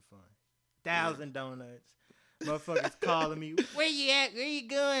having fun. 1,000 donuts. Motherfuckers calling me, where you at? Where you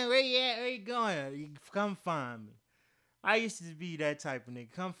going? Where you at? Where you going? You come find me. I used to be that type of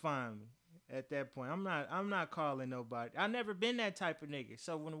nigga. Come find me. At that point, I'm not calling nobody. I never been that type of nigga.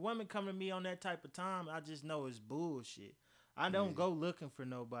 So when a woman come to me on that type of time, I just know it's bullshit. I don't go looking for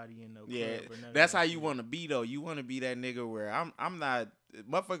nobody in no club. Yeah, or nothing. that's how you want to be though. You want to be that nigga where I'm not.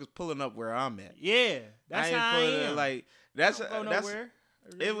 Motherfuckers pulling up where I'm at. Yeah, that's how I am. Like that's nowhere.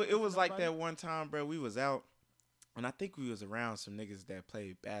 It was like that one time, bro. We was out, and I think we was around some niggas that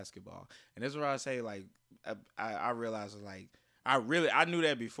played basketball, and this is where I say like I realized like. I knew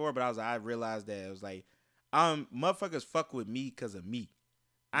that before, but I realized that it was like, motherfuckers fuck with me because of me.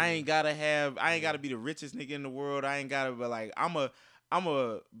 I ain't gotta be the richest nigga in the world. I ain't gotta be like, I'ma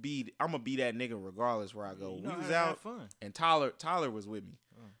be that nigga regardless where I go. You know we was how to out, have fun. and Tyler was with me.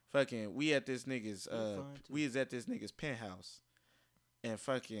 Fucking, we at this nigga's penthouse, and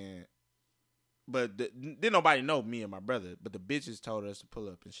fucking, but didn't nobody know me and my brother, but the bitches told us to pull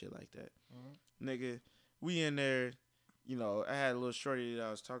up and shit like that. Nigga, we in there. You know, I had a little shorty that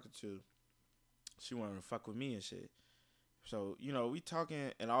I was talking to. She wanted to fuck with me and shit. So, you know, we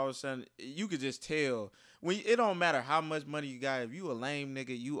talking, and all of a sudden, you could just tell. It don't matter how much money you got. If you a lame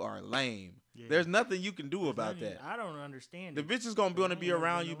nigga, you are lame. Yeah. There's nothing you can do about that. I don't understand the bitch is going to be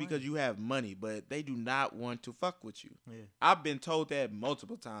around you because you have money, but they do not want to fuck with you. Yeah. I've been told that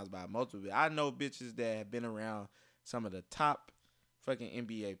multiple times by multiple. I know bitches that have been around some of the top fucking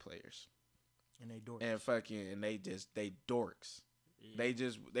NBA players. And they dorks. And fucking, they dorks. Yeah. They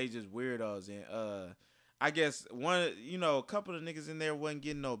just weirdos. And I guess a couple of niggas in there wasn't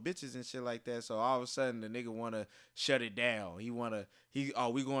getting no bitches and shit like that. So all of a sudden the nigga wanna shut it down. We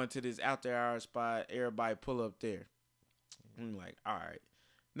going to this after hour spot. Everybody pull up there. I'm like, all right,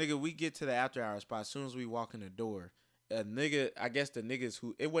 nigga. We get to the after hour spot. As soon as we walk in the door, a nigga. I guess the niggas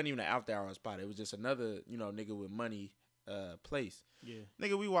who it wasn't even an after hour spot. It was just another nigga with money place. Yeah.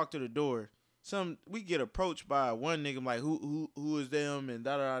 Nigga, we walk to the door. We get approached by one nigga like who is them and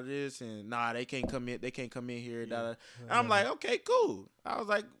da this and nah they can't come in here da. And I'm like, okay, cool. I was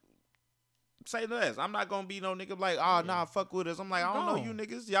like, say less. I'm not gonna be no nigga like nah fuck with us. I'm like, I don't know you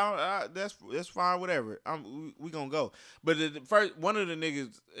niggas, y'all that's fine, whatever. We gonna go. But the first one of the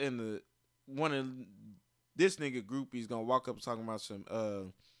niggas this nigga groupies gonna walk up talking about some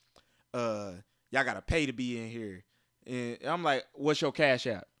y'all gotta pay to be in here, and I'm like, what's your cash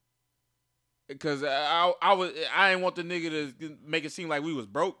app? Cause I ain't want the nigga to make it seem like we was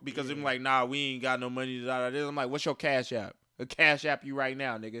broke because I'm like, nah, we ain't got no money to this. I'm like, what's your cash app? A cash app you right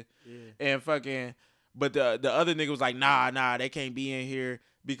now, nigga. Yeah. And fucking, but the other nigga was like, nah, they can't be in here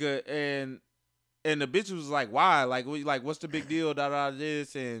because and the bitch was like, why? Like what's the big deal?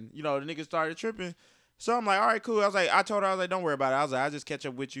 This and the nigga started tripping. So I'm like, all right, cool. I told her don't worry about it. I was like, I'll just catch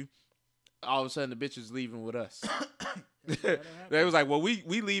up with you. All of a sudden the bitch was leaving with us. They was like, well, we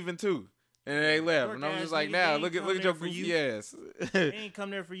leaving too. And they left. And I'm just like, now, look at your goofy ass. They ain't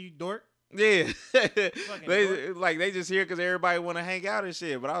come there for you, dork. Yeah, Fucking they just here because everybody want to hang out and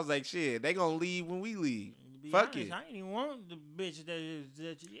shit. But I was like, shit, they gonna leave when we leave. To be Fuck honest, it. I ain't even want the bitch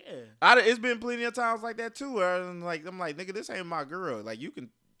that yeah. It's been plenty of times like that too. Where I'm like, nigga, this ain't my girl. Like, you can,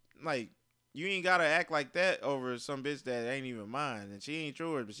 like, you ain't gotta act like that over some bitch that ain't even mine, and she ain't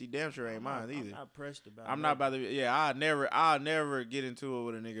yours, but she damn sure ain't mine either. I'm not pressed about. I'm not about to. Yeah, I'll never get into it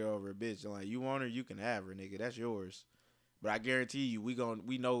with a nigga over a bitch. Like, you want her, you can have her, nigga. That's yours. But I guarantee you,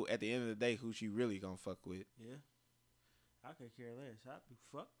 we know at the end of the day who she really gonna fuck with. Yeah, I could care less. I be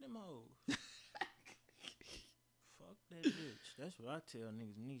fuck them hoes. Fuck that bitch. That's what I tell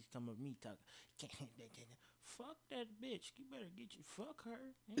niggas. Niggas come up me talking. Fuck that bitch. You better get you. Fuck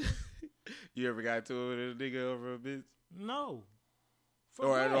her. You ever got into it with a nigga over a bitch? No.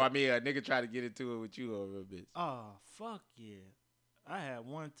 Or I mean, a nigga try to get into it with you over a bitch. Oh, fuck yeah. I had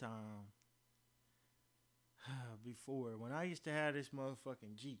one time before when I used to have this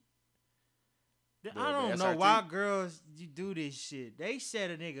motherfucking Jeep. I don't know why girls you do this shit. They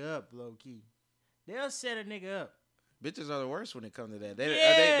set a nigga up low key. They'll set a nigga up. Bitches are the worst when it comes to that.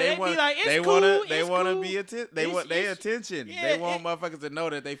 They want, be like, they want to be attention. They want attention. Yeah, they want motherfuckers to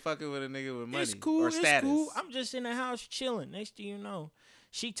know that they fucking with a nigga with money or status. It's cool. I'm just in the house chilling. Next thing you know,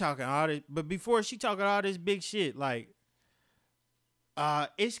 she talking all this. But before she talking all this big shit, like,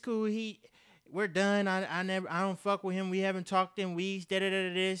 it's cool. We're done. I don't fuck with him. We haven't talked in weeks.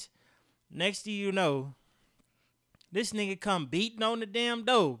 This. Next thing you know, this nigga come beating on the damn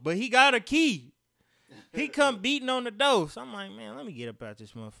door, but he got a key. He come beating on the door. So I'm like, man, let me get up out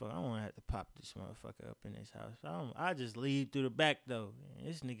this motherfucker. I don't want to have to pop this motherfucker up in this house. I just leave through the back door. And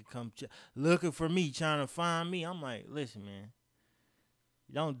this nigga come looking for me, trying to find me. I'm like, listen, man,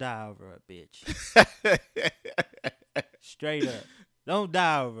 don't die over a bitch. Straight up. Don't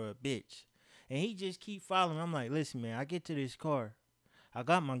die over a bitch. And he just keep following. I'm like, listen, man, I get to this car. I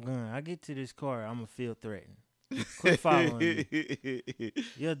got my gun. I get to this car. I'm going to feel threatened. Quit following me.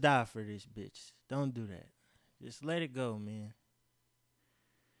 You'll die for this bitch. Don't do that. Just let it go, man.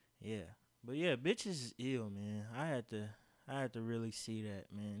 Yeah. But yeah, bitches is ill, man. I had to really see that,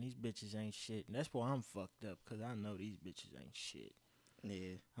 man. These bitches ain't shit. And that's why I'm fucked up, because I know these bitches ain't shit.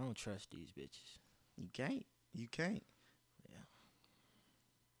 Yeah. I don't trust these bitches. You can't. Yeah.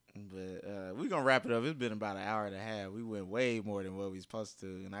 But we're going to wrap it up. It's been about an hour and a half. We went way more than what we supposed to.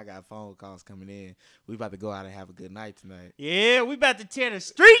 And I got phone calls coming in. We about to go out and have a good night tonight. Yeah, we about to tear the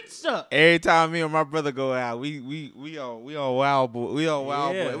streets up. Every time me and my brother go out, we on Wild Boy. We on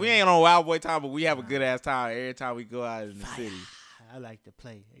Wild Boy. We ain't on Wild Boy time, but we have a good ass time every time we go out in the city. I like to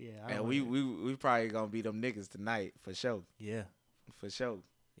play. Yeah. And we probably going to be them niggas tonight for sure. Yeah. For sure.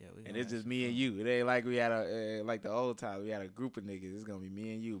 Yeah, and it's just me and you. It ain't like we had like the old time. We had a group of niggas. It's gonna be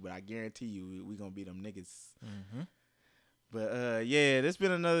me and you. But I guarantee you, we gonna be them niggas. Mm-hmm. But yeah, this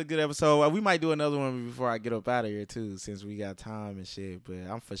been another good episode. We might do another one before I get up out of here too, since we got time and shit. But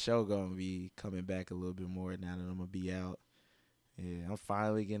I'm for sure gonna be coming back a little bit more now that I'm gonna be out. Yeah, I'm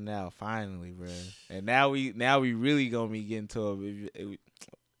finally getting out. Finally, bro. And now we really gonna be getting to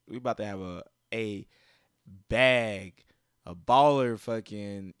we about to have a bag. A baller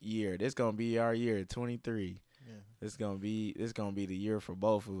fucking year. This gonna be our year, 23. Yeah. This gonna be the year for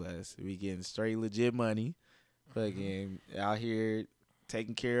both of us. We getting straight legit money, fucking out here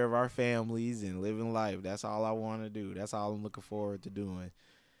taking care of our families and living life. That's all I want to do. That's all I'm looking forward to doing.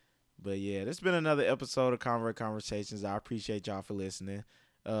 But yeah, this has been another episode of Convert Conversations. I appreciate y'all for listening.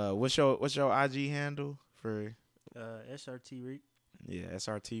 What's your IG handle for? SRT Reek. Yeah,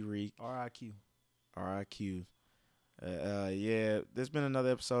 SRT Reek. RIQ. Yeah, there's been another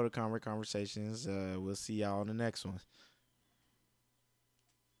episode of Convert Conversations. We'll see y'all on the next one.